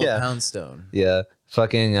 Paula Yeah. Poundstone. Yeah,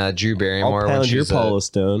 fucking Drew I'll Barrymore. when pound your she's Paula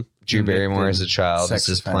Stone. Drew Barrymore as a child Sex is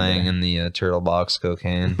just offender. playing in the turtle box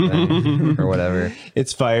cocaine thing or whatever.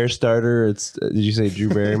 It's Firestarter. It's did you say Drew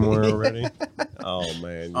Barrymore already? Oh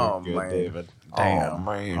man, you're Oh, good, man. David. Damn.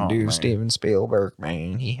 man, Oh, dude, man. Steven Spielberg,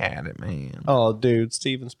 man, he had it, man. Oh, dude,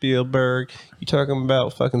 Steven Spielberg. You talking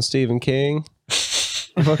about fucking Stephen King?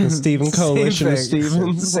 Fucking Stephen Coalition of thing.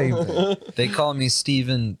 Stevens. Same thing. They call me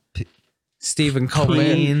Steven. Stephen Colbert.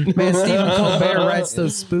 Queen. Man, Stephen Colbert writes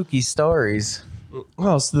those spooky stories.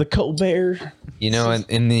 Oh, it's the Colbert. You know,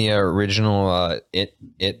 in the original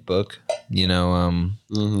it book, you know,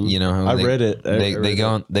 you know how I they, read it.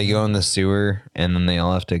 They go in the sewer and then they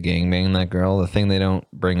all have to gangbang that girl. The thing they don't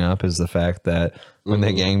bring up is the fact that when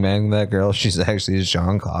they gangbang that girl, she's actually just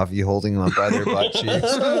John Coffey holding them up by their butt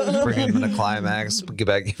cheeks, bringing them to climax. Get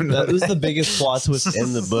back even. That was the biggest plot twist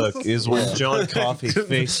in the book is when John Coffey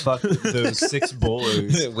face fucked those 6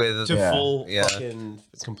 bullies with to full yeah. fucking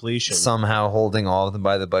completion. somehow holding all of them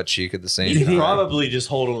by the butt cheek at the same He time. probably just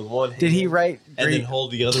hold them with one hand. Did he write? and then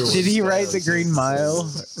hold the other one? Did he write the Green Mile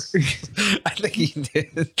I think he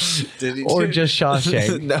did. Did he? or just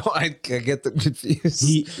Shawshank? No, I get them confused.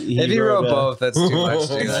 He if he wrote a- both, that's too much,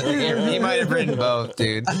 dude. I think he might have written both,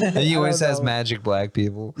 dude. He always has magic black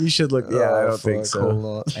people. You should look. Yeah, I Oh, don't think fuck,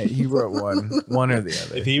 hold so. on. He wrote one or the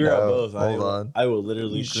other. If he wrote No, both, hold on. I will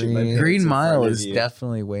literally shit my Green- pants Green in Mile front of is you.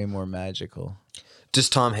 definitely way more magical.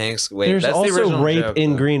 Just Tom Hanks. Wait, There's that's the also original rape joke,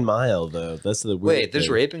 in though. Green Mile, though. That's the weird Wait, there's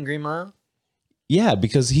thing. rape in Green Mile? Yeah,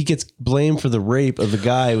 because he gets blamed for the rape of the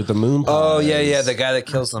guy with the moon pies. Oh yeah, the guy that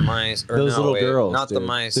kills the mice. Or Those no, little wait, girls, not the dude.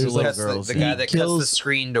 mice. There's Who little cuts the, girls. the He guy that cuts the kills-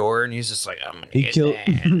 screen door, and he's just like, I'm gonna He get kill- that.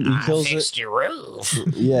 he I kills it. fixed your roof.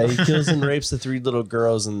 Yeah, he kills and rapes the 3 little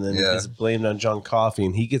girls, and then Yeah. is blamed on John Coffey,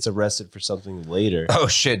 and he gets arrested for something later. Oh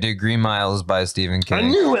shit, dude! Green Mile is by Stephen King.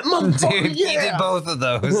 knew it, motherfucker! Dude, he did both of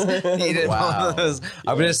those. He did both of those.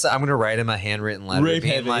 I'm gonna write him a handwritten letter, Rape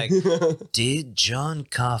being heavy. like, "Did John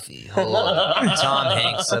Coffey hold Tom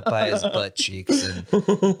Hanks up by his butt cheeks and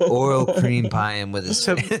oral cream pie him with his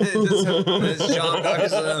John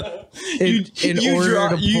Coffey's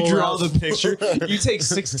You draw the picture. You take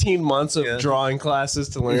 16 months of drawing classes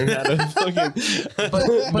to learn how to fucking.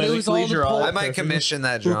 But it was all to pull- I might commission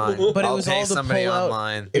that drawing. But it I'll was pay all to somebody pull out-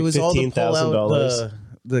 online. It was all to pull out $15,000.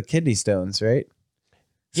 the kidney stones, right?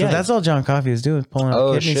 So Yeah. that's all John Coffey was doing, was pulling out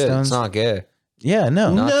Oh kidney shit, stones. it's not gay. Yeah,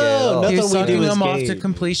 no. Not gay at all. He nothing was we do sucking is them off gay. to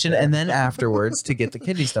completion, and then afterwards to get the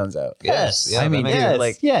kidney stones out. Yes. Yeah, I mean, that makes- dude,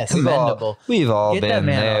 like, yes. commendable. We've all Get that been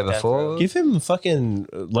man there off that before. road. Give him a fucking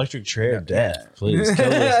electric chair of death, Yeah. please. Kill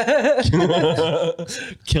this.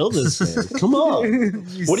 Kill this man. Come on.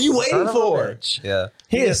 What are you waiting for? Yeah.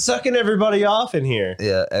 He is sucking everybody off in here.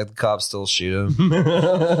 Yeah, and the cops still shoot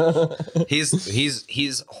him.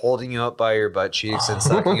 He's holding you up by your butt cheeks and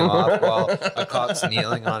sucking him off while a cop's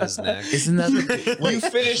kneeling on his neck. Isn't that the, You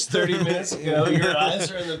finished 30 minutes ago. Your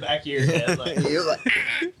eyes are in the back of your head. Like, You're like,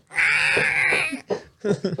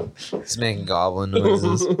 he's making goblin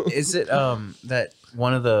noises. is it that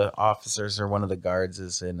one of the officers or one of the guards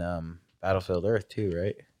is in Battlefield Earth too,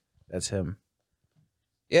 right? That's him.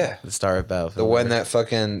 Yeah, The star of Battlefield. the one Earth. that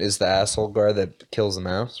fucking is the asshole guard that kills the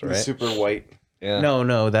mouse, right? super white. Yeah.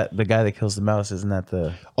 No, that the guy that kills the mouse, isn't that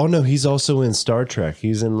the Oh no, he's also in Star Trek.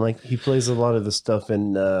 He's in he plays a lot of the stuff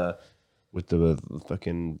in with the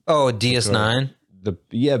fucking Oh, DS9. but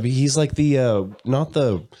he's like the not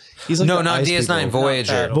the he's like No, the not ice DS9. people.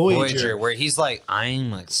 Voyager. Voyager. Where he's like, I'm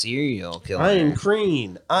like serial killer. I'm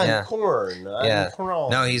green. I'm Yeah. corn. I'm Yeah. crawl.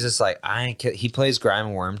 No, he's just like he plays Grime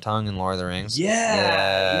Wormtongue in Lord of the Rings.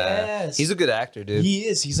 Yes. He's a good actor, dude. He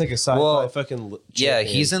is. He's like a sci-fi Well, fucking. Yeah,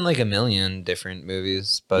 champion. he's in like a million different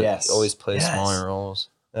movies, but Yes. always plays Yes. smaller roles.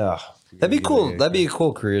 Ugh. That'd be cool. That'd be a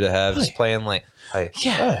cool career to have. Just playing like,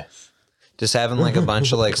 Yeah. just having like a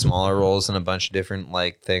bunch of like smaller roles and a bunch of different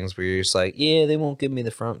like things where you're just like, yeah, they won't give me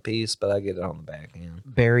the front piece, but I get it on the back end.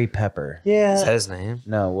 Barry Pepper? Is that his name?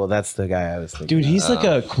 No, well, that's the guy I was thinking. Dude, he's Oh. like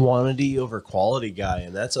a quantity over quality guy,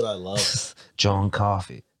 and that's what I love. John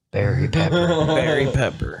Coffey. Barry Pepper. Barry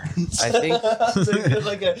Pepper. I think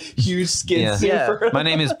like a huge skin Yeah. suit Yeah. for him. My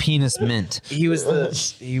name is Penis Mint. he was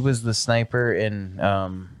the sniper in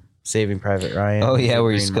Saving Private Ryan. Oh yeah,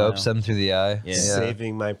 where he Green scopes Mile. them through the eye. Yeah.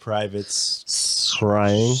 Saving my privates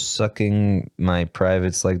crying. Sucking my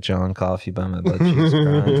privates like John Coffey by my butt cheeks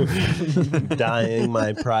crying. Dying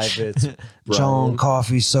my privates. John Brian.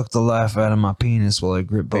 Coffey sucked the life out of my penis while I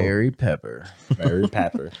grip both. Barry Pepper. Barry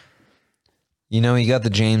Pepper. You know, you got the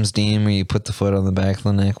James Dean where you put the foot on the back of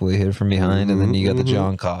the neck while you hit it from behind, and then you got the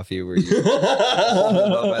John Coffey where you hold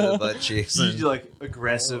him up by the butt cheeks. You do like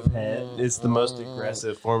aggressive head. It's the most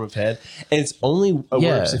aggressive form of head, and it's only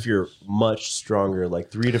works if you're much stronger, like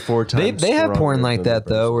 3 to 4 times. They have stronger porn like than the that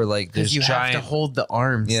though, person. where like there's Because you giant. have to hold the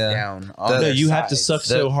arms Yeah. down. The- On No, their you have to sides.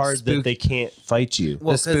 suck so hard that spook- they can't fight you.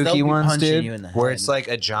 Well, the 'cause they'll spooky be ones, punching dude, you in the where head. it's like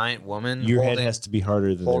a giant woman Your holding, head has to be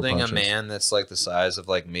harder than holding their a punches. man that's like the size of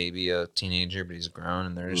like maybe a teenager, but he's grown,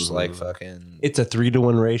 and they're just like fucking. It's a 3 to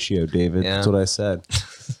 1 ratio, David. Yeah. That's what I said.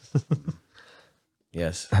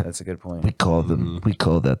 Yes, that's a good point. We call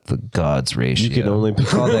that the God's ratio. You can only we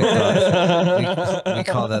call that God. we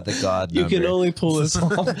call that the God You number. can only pull this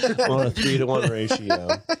off on a 3 to 1 ratio.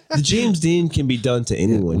 The James Dean can be done to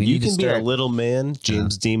anyone. we You need to can be a start- little man,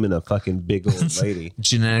 James Dean, and a fucking big old lady.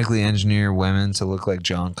 genetically engineer women to look like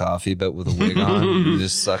John Coffey, but with a wig on, and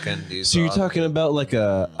just sucking dudes. So you're off. talking about like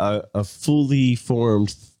a fully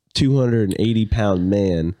formed 280-pound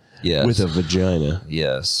man Yes. with a vagina,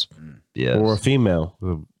 Yes. Yes. or a female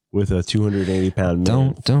with a 280-pound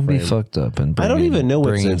man. Don't be frame. fucked up and I don't even know what's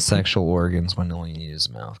bringing in- sexual organs when all you need is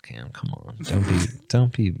a mouth cam. Come on,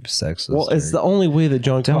 don't be sexist. Well, it's or- the only way that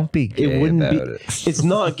John. Don't be gay it wouldn't about be. it. It's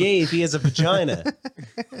not gay if he has a vagina.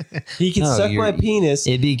 He can No, suck my you're- penis.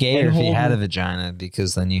 It'd be gayer and if he hold had a me. vagina,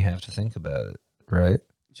 because then you have to think about it, right?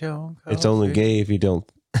 Joe It's only gay if you don't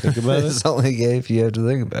think about it. It's only gay if you have to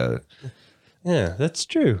think about it. Yeah, that's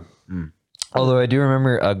true. Although I do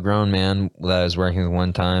remember a grown man that I was working with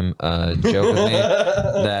one time joke with me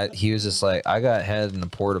that he was just like, I got head in a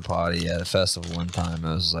porta potty at a festival one time.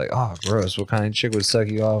 I was like, oh, gross. What kind of chick would suck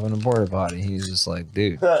you off in a porta potty? He was just like,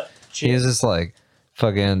 dude. He was just like,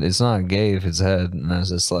 fucking, it's not gay if it's head. And I was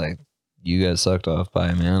just like, you got sucked off by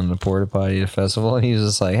a man in a porta potty at a festival? And he was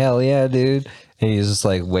just like, hell yeah, dude. And he was just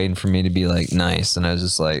like waiting for me to be like nice, and I was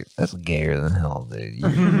just like, "That's gayer than hell, dude.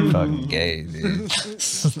 You're fucking gay, dude.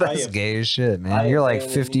 That's gay as shit, man. You're like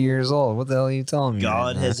 50 years old. What the hell are you telling me?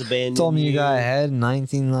 God man? has abandoned told me you you. got ahead in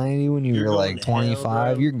 1990 when you You're were going like to hell,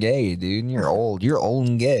 25. bro. You're gay, dude. And you're old. You're old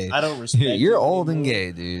and gay. I don't respect You're you old and anymore.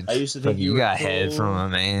 gay, dude. I used to think Fucking, you you were got head cool, from a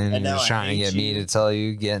man. and And you're now I trying to hate get me you. to tell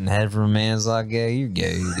you getting head from a man's not gay. You're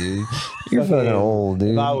gay, dude. You're Fucking- fucking old,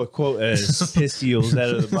 dude. If I would quote as pistols out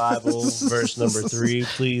of the Bible, verse number 3,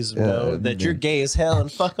 please know that you're gay as hell and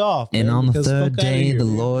fuck off. And man, on the because third fuck outta day, here, the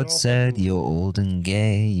man. Lord said, "You're old and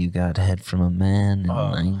gay. You got head from a man in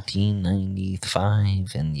Oh.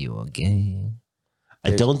 1995, and you're gay." I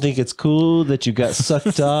don't think it's cool that you got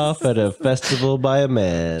sucked off at a festival by a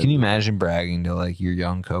man. Can you imagine bragging to like your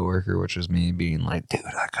young coworker, which was me, being like, "Dude,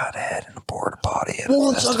 I got head in a porta potty."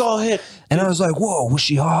 Once I got hit. And I was like, "Whoa, was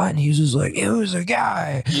she hot?" And he was just like, "It was a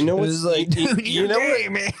guy." You know It what's was like, "Dude, you you're know gay,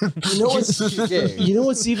 man." You know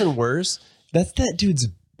what's even worse? That's that dude's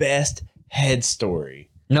best head story.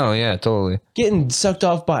 No, yeah, totally. Getting sucked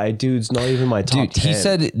off by a dude's not even my top Dude, 10. he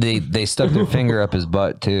said they stuck their finger up his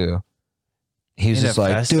butt too. He was In just a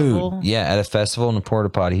like, festival? dude, yeah, at a festival in a porta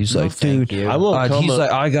potty. He was like, thank dude, you. I won't come he's up-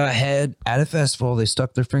 like, I got head at a festival. They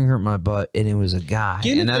stuck their finger up my butt, and it was a guy.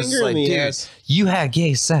 Getting and a I was finger in like, the dude, ass. you had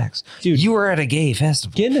gay sex, Dude. You were at a gay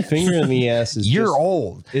festival. Getting a finger in the ass is You're just,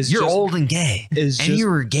 old. is You're just- old and gay, and is just- you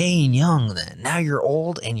were gay and young then. Now you're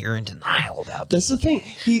old and you're in denial about That's the being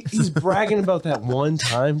thing. He's bragging about that one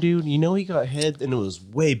time, dude. You know he got head and it was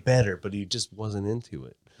way better, but he just wasn't into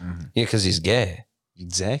it. Yeah, because he's gay.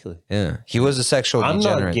 Exactly. Yeah, he was a sexual I'm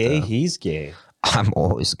degenerate. not gay. though. He's gay. I'm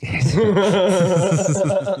always gay.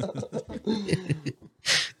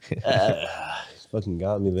 Fucking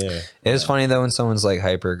got me there. It's funny though when someone's like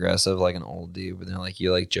hyper aggressive, like an old dude, but they're like,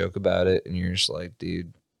 you like joke about it, and you're just like,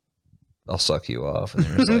 dude, I'll suck you off, and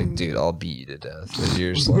they're just like, dude, I'll beat you to death. And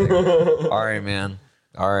you're just like, all right, man,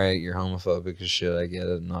 all right, you're homophobic as shit. I get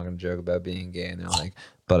it. I'm not gonna joke about being gay. And they're like,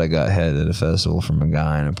 but I got head at a festival from a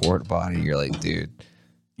guy in a porta potty. You're like, dude,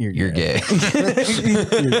 you're gay.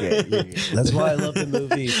 You're gay. That's why I love the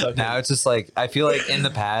movie. Fucking- Now it's just like I feel like in the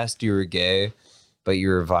past you were gay, but you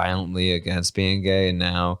were violently against being gay, and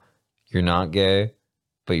now you're not gay,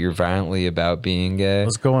 but you're violently about being gay.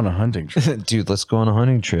 Let's go on a hunting trip. Dude, let's go on a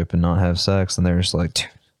hunting trip and not have sex. And they're just like, dude,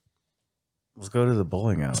 Let's go to the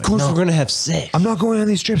bowling alley. Of course, we're gonna have sex. I'm not going on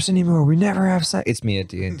these trips anymore. We never have sex. It's me at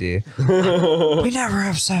D&D. We never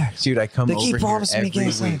have sex. Dude, I come They over keep here promising me every gay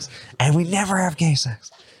week. sex, and we never have gay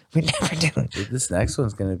sex. We never do it. Dude, this next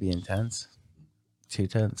one's gonna be intense. Too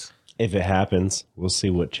tense. If it happens, we'll see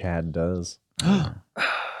what Chad does. I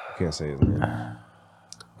can't say his name.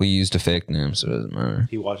 We used a fake name, so it doesn't matter.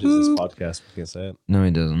 He watches this podcast. We can't say it. No,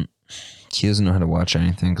 he doesn't. He doesn't know how to watch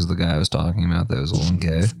anything because the guy I was talking about that was old and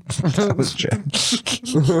gay. That was Jack.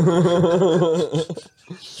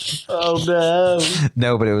 Oh no!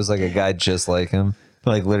 No, but it was like a guy just like him.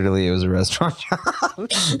 Like literally, it was a restaurant job.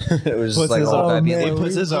 It was just like old guy being He like,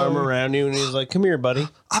 puts his arm around you and he's like, "Come here, buddy."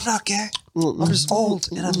 I'm not gay. I'm just old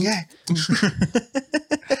and I'm gay.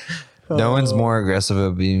 No one's more aggressive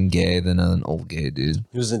about being gay than an old gay dude.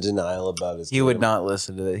 He was in denial about his. He would not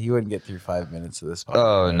listen to that. He wouldn't get through 5 minutes of this podcast.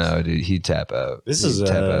 Oh no, dude, he'd tap out. This He'd is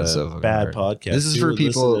tap a out so fucking bad hard. podcast. This is He for would listen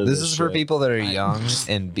people. to This this is for shit. people that are young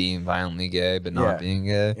and being violently gay, but not Yeah. being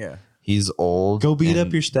gay. Yeah. He's old. Go beat and-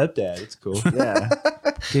 up your stepdad. It's cool. Yeah.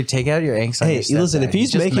 Dude, take out your angst on Hey, your listen. stepdad. If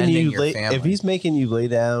he's just making mending you your lay, family. if he's making you lay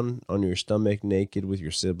down on your stomach naked with your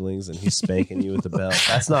siblings and he's spanking you with a belt,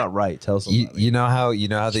 that's not right. Tell somebody. You know how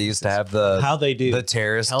they used to have the How they do. the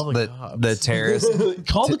terrorist Tell the the cops. terrorist.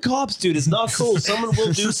 Call the cops, dude. It's not cool. Someone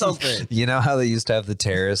will do something. You know how they used to have the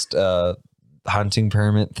terrorist hunting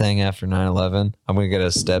permit thing after 9/11? I'm gonna get a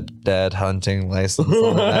stepdad hunting license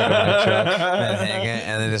on the back of my truck and hang it,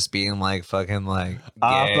 and then just being like fucking like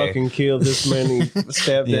I gay. fucking killed this many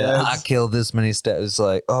stepdads. Yeah, I killed this many steps. It's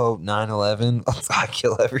like, oh, 9/11. I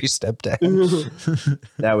kill every stepdad.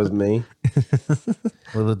 That was me.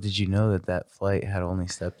 Little did you know that flight had only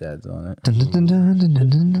stepdads on it.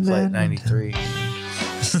 Flight 93.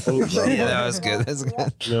 Yeah, that was good. That's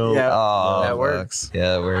good. No. Yeah. Oh, that fuck. works.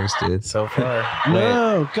 Yeah, that works, dude. So far.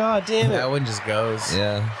 No. God damn it. That one just goes.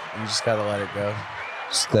 Yeah, You just gotta let it go.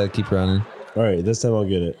 just gotta keep running. All right. This time I'll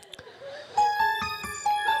get it.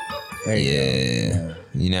 There you Yeah. go.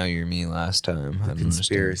 You know you're me last time. I don't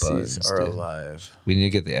Conspiracies understand are buttons, dude. alive. We need to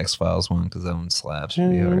get the X-Files one because that one slaps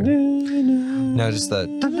pretty hard. No, just that.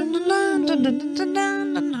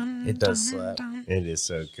 It does slap. It is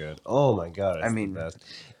so good. Oh my god! It's I mean, the best.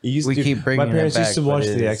 It used we to, keep bringing my parents it used to back, watch but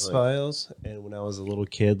it the is X Files, and when I was a little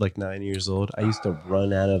kid, like 9 years old, I used to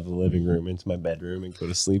run out of the living room into my bedroom and go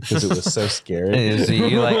to sleep because it was so scary. So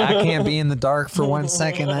you're like, I can't be in the dark for 1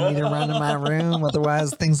 second. I need to run to my room,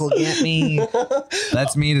 otherwise things will get me.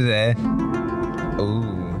 That's me today.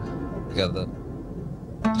 Ooh, got that.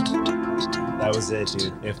 That was it,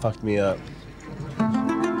 dude. It fucked me up.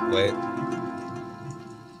 Wait.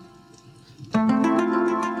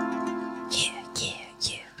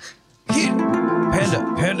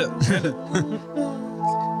 Panda.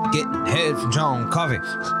 Getting head from John Coffee.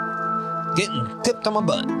 Getting tipped on my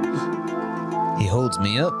butt. He holds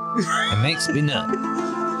me up and makes me nut.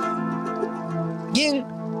 Yin,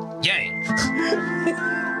 yang.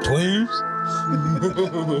 Twins.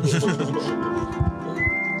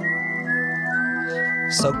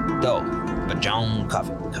 Soaked up. But John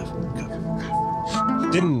Coffee.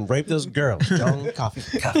 Didn't rape those girls. John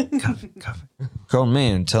Coffee. Coffee. Grown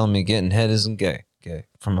man telling me getting head isn't gay. Gay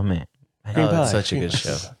from a man. Oh, it's such a good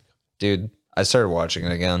show. Dude, I started watching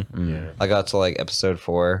it again. Yeah. I got to like episode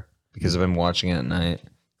 4 because I've been watching it at night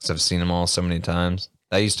because I've seen them all so many times.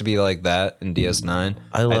 That used to be like that in DS9.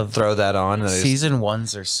 I love I'd throw that on and I just season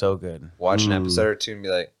 1s are so good. watch an episode or two and be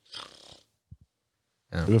like,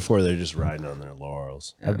 Before they're just riding on their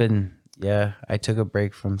laurels. I took a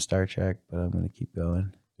break from Star Trek, but I'm gonna keep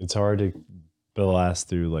going. It's hard to blast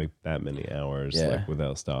through like that many hours like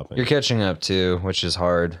without stopping. you're catching up too, which is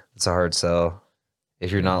hard. It's a hard sell.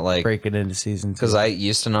 If you're not like, Break it into season 2. because I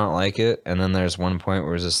used to not like it. And then there's one point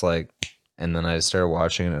where it's just like, and then I started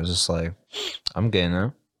watching and it was just like, I'm gay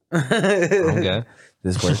now. I'm gay.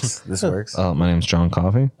 This works. This works. My name's John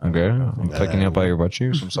Coffee. I'm gay. I'm picking you up by your butt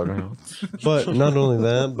cheeks. I'm sucking you. But not only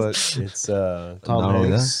that, but it's Tom Not only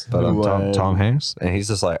Hanks. that, but I'm who, Tom Hanks. And he's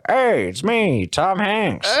just like, hey, it's me, Tom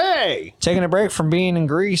Hanks. Hey! Taking a break from being in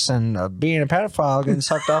Greece and being a pedophile, getting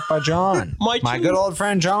sucked off by John. My good old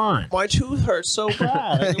friend John. My tooth hurts so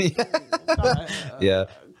bad. Yeah.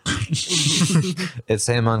 It's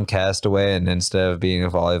him on Castaway, and instead of being a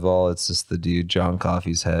volleyball, it's just the dude John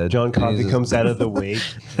Coffey's head. John And Coffey he's just- comes out of the wake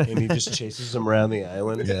and he just chases him around the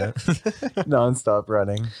island. Yeah. Non-stop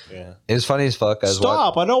running. Yeah. It was funny as fuck.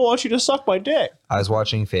 Stop! I don't want you to suck my dick. I was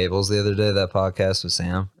watching Fables the other day, that podcast with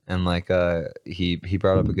Sam, and like he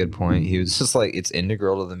brought up a good point. He was just like, it's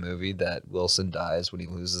integral to the movie that Wilson dies when he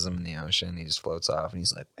loses him in the ocean. He just floats off and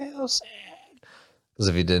he's like, Wilson. Because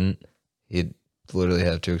if he didn't, he'd literally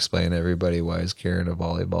have to explain to everybody why he's carrying a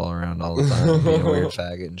volleyball around all the time, being a weird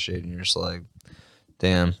faggot and shit. And you're just like,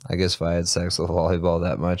 damn, I guess if I had sex with a volleyball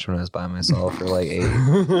that much when I was by myself for like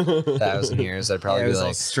 8,000 years, I'd probably It be was all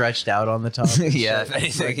like, stretched out on the top. yeah, if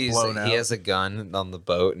anything, he has a gun on the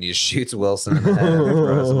boat and he shoots Wilson in the head and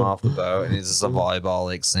throws him off the boat, and he's just a volleyball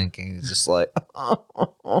like sinking. He's just like,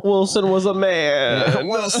 Wilson was a man.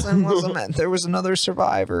 Wilson was a man. There was another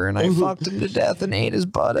survivor, and I fucked him to death and ate his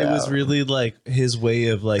butt out. It was really like his way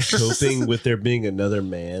of like coping with there being another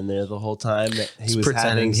man there the whole time that he was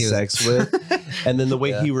having sex with. And then the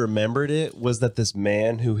way he remembered it was that this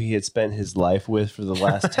man who he had spent his life with for the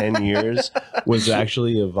last 10 years was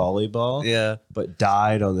actually a volleyball, but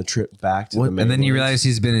died on the trip back to the and then you mainland. realize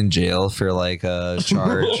he's been in jail for like a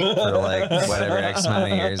charge for like whatever X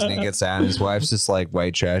amount of years, and he gets out and his wife's just like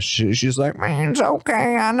white trash. She's like, man, it's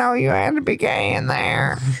okay. I know you had to be gay in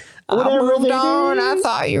there. I moved on. I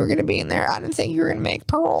thought you were going to be in there. I didn't think you were going to make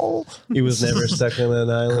parole. He was never stuck on an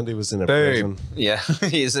island. He was in a prison. Yeah,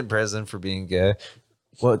 he's in prison for being gay.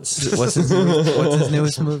 What's his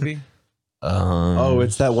newest movie? Oh,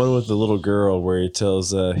 it's that one with the little girl where he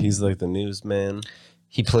tells he's like the newsman.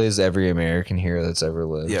 He plays every American hero that's ever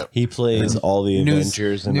lived. Yep. He plays all the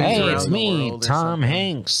Avengers and Hey, around it's the me, world or Tom something.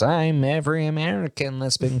 Hanks. I'm every American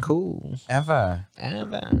that's been cool. Ever.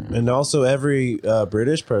 and also every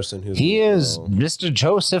British person who's He is Mr.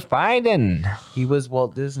 Joseph Biden. He was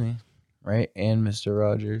Walt Disney, right? And Mr.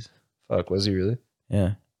 Rogers. Fuck, was he really?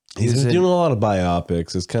 Yeah. He's was been in- doing a lot of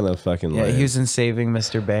biopics. It's kind of fucking Yeah, lame. he was in Saving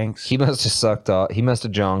Mr. Banks. He must have sucked off. He must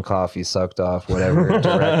have John Coffey sucked off whatever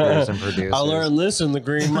directors and producers. I learned this in the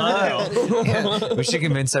Green Mile. Yeah. We should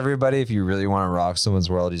convince everybody, if you really want to rock someone's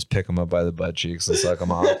world, just pick them up by the butt cheeks and suck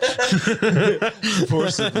them off.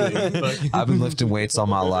 Forcibly. I've been lifting weights all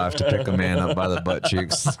my life to pick a man up by the butt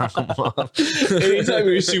cheeks and suck him off. Anytime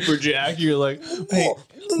you're super jacked, you're like, hey,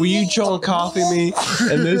 will you John Coffey me?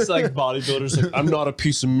 And this like bodybuilder's like, I'm not a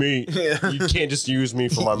piece of meat. You can't just use me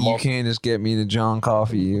for my You mom. can't just get me to John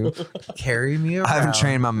Coffey you. Carry me around. I haven't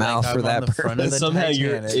trained my mouth like for I'm that on the front of And the somehow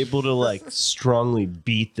you're Titanic. able to like strongly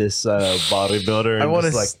beat this bodybuilder. And I want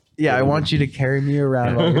just, to, like, I want you to carry me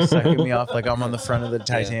around while you're sucking me off like I'm on the front of the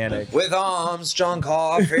Titanic. With arms, John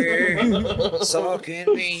Coffey,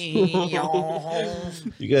 sucking me off.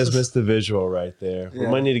 you guys missed the visual right there. We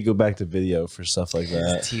might need to go back to video for stuff like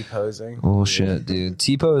that. T-posing. Bullshit, dude.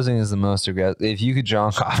 T-posing is the most aggressive. If you could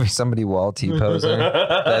John Coffey somebody while T-posing,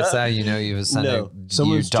 that's how you know you've ascended. No,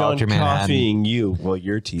 someone's John Dr. Manhattan. Coffeying you while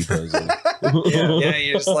you're T-posing. Yeah,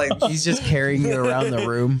 you're just like, He's just carrying you around the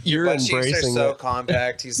room. You're butt cheeks are embracing so it.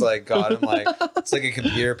 compact. He's like got him like it's like a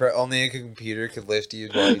computer. Only a computer could lift you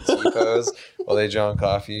while you T-pose while they John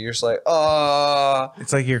Coffey. You're just like, oh.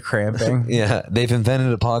 It's like you're cramping. Yeah, they've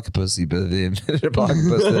invented a pocket pussy, but they invented a pocket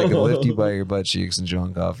pussy that can lift you by your butt cheeks and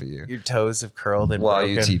John Coffey you Your toes have curled and while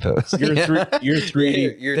broken. you T-pose. You're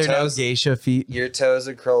 3D. Your They're now toes, geisha feet. your toes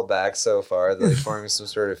are curled back so far that they form some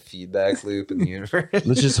sort of feedback loop in the universe.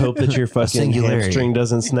 Let's just hope that your fucking Singularity. hamstring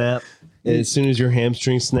doesn't snap. And as soon as your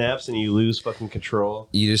hamstring snaps and you lose fucking control,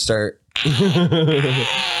 you just start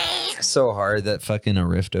so hard that fucking a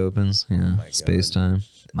rift opens. Yeah, space time.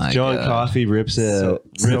 John Coffey rips a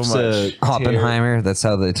Oppenheimer. That's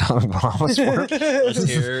how the atomic bomb was formed.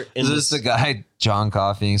 Is this the guy John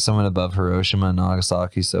Coffey, someone above Hiroshima and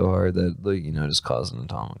Nagasaki so hard that just caused an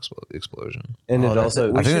atomic explosion? And it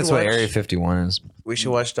also, I think that's what Area 51 is. We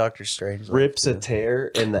should watch Doctor Strange. Rips a tear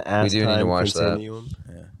in the ass. We do need to watch continuum.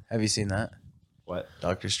 That. Yeah. Have you seen that? What?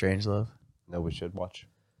 Doctor Strangelove? No, we should watch.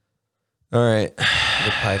 All right, The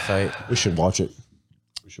pie fight. We should watch it.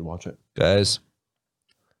 guys.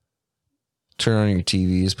 Turn on your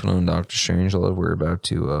TVs, put on Doctor Strangelove. We're about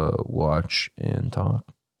to watch and talk.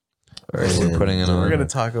 All right, we're putting it on. We're going to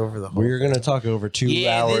talk over the whole We're going to talk over 2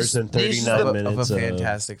 hours and 39 minutes of a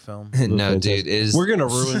fantastic film. No, dude, we're going to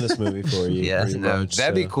ruin this movie for you. Yeah, no,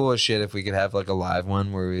 that'd be cool as shit if we could have like a live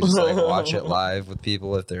one where we just like watch it live with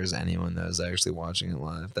people. If there's anyone that is actually watching it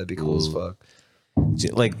live, that'd be cool as fuck.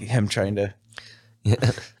 Like him trying to.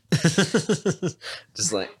 Yeah.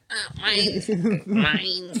 Just like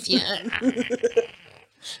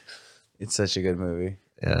It's such a good movie.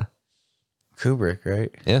 yeah, Kubrick,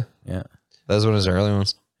 right? yeah. Yeah. That was one of his early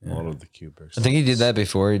ones. A lot of the Kubricks. I think he did that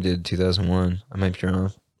before he did 2001. I might be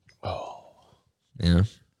wrong. Oh. Yeah.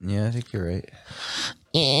 Yeah, I think you're right.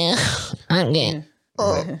 Yeah, I'm good.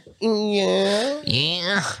 Yeah.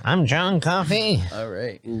 Yeah, I'm John Coffey. All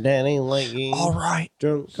right. Danny Leggy. All right.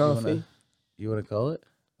 Drunk coffee. You want to call it?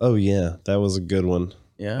 Oh, yeah. That was a good one.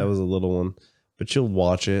 Yeah. That was a little one. But you'll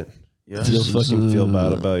watch it. Yeah. You'll fucking feel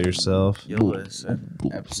bad about yourself. You'll listen.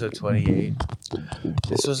 Episode 28.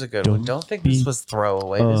 This was a good one. Don't think this was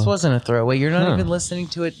throwaway. This wasn't a throwaway. You're not even listening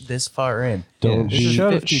to it this far in. Don't This is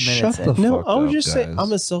 50 minutes in. No, I was just guys. saying,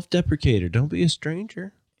 I'm a self-deprecator. Don't be a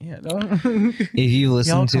stranger. Yeah, don't. If you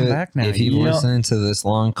listen Y'all to come it, back now. if you listen to this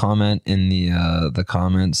long comment in the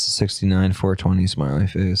comments, 69 420 smiley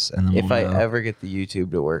face, and then If I ever get the YouTube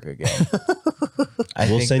to work again, I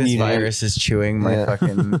We'll think send this you- virus is chewing my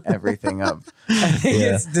fucking everything up. I think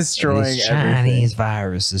it's destroying this everything. Chinese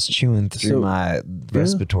virus is chewing through my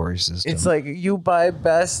respiratory system. It's like you buy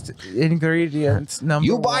best ingredients.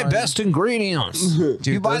 you buy best ingredients.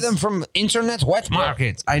 You buy them from internet's wet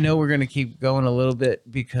market. I know we're gonna keep going a little bit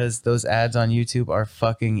because those ads on YouTube are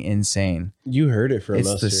fucking insane. You heard it from It's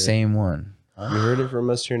us the here. same one. You heard it from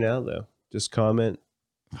us here now, though. Just comment,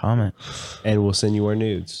 Comment. and we'll send you our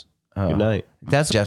nudes. Oh. Good night. That's Jeff.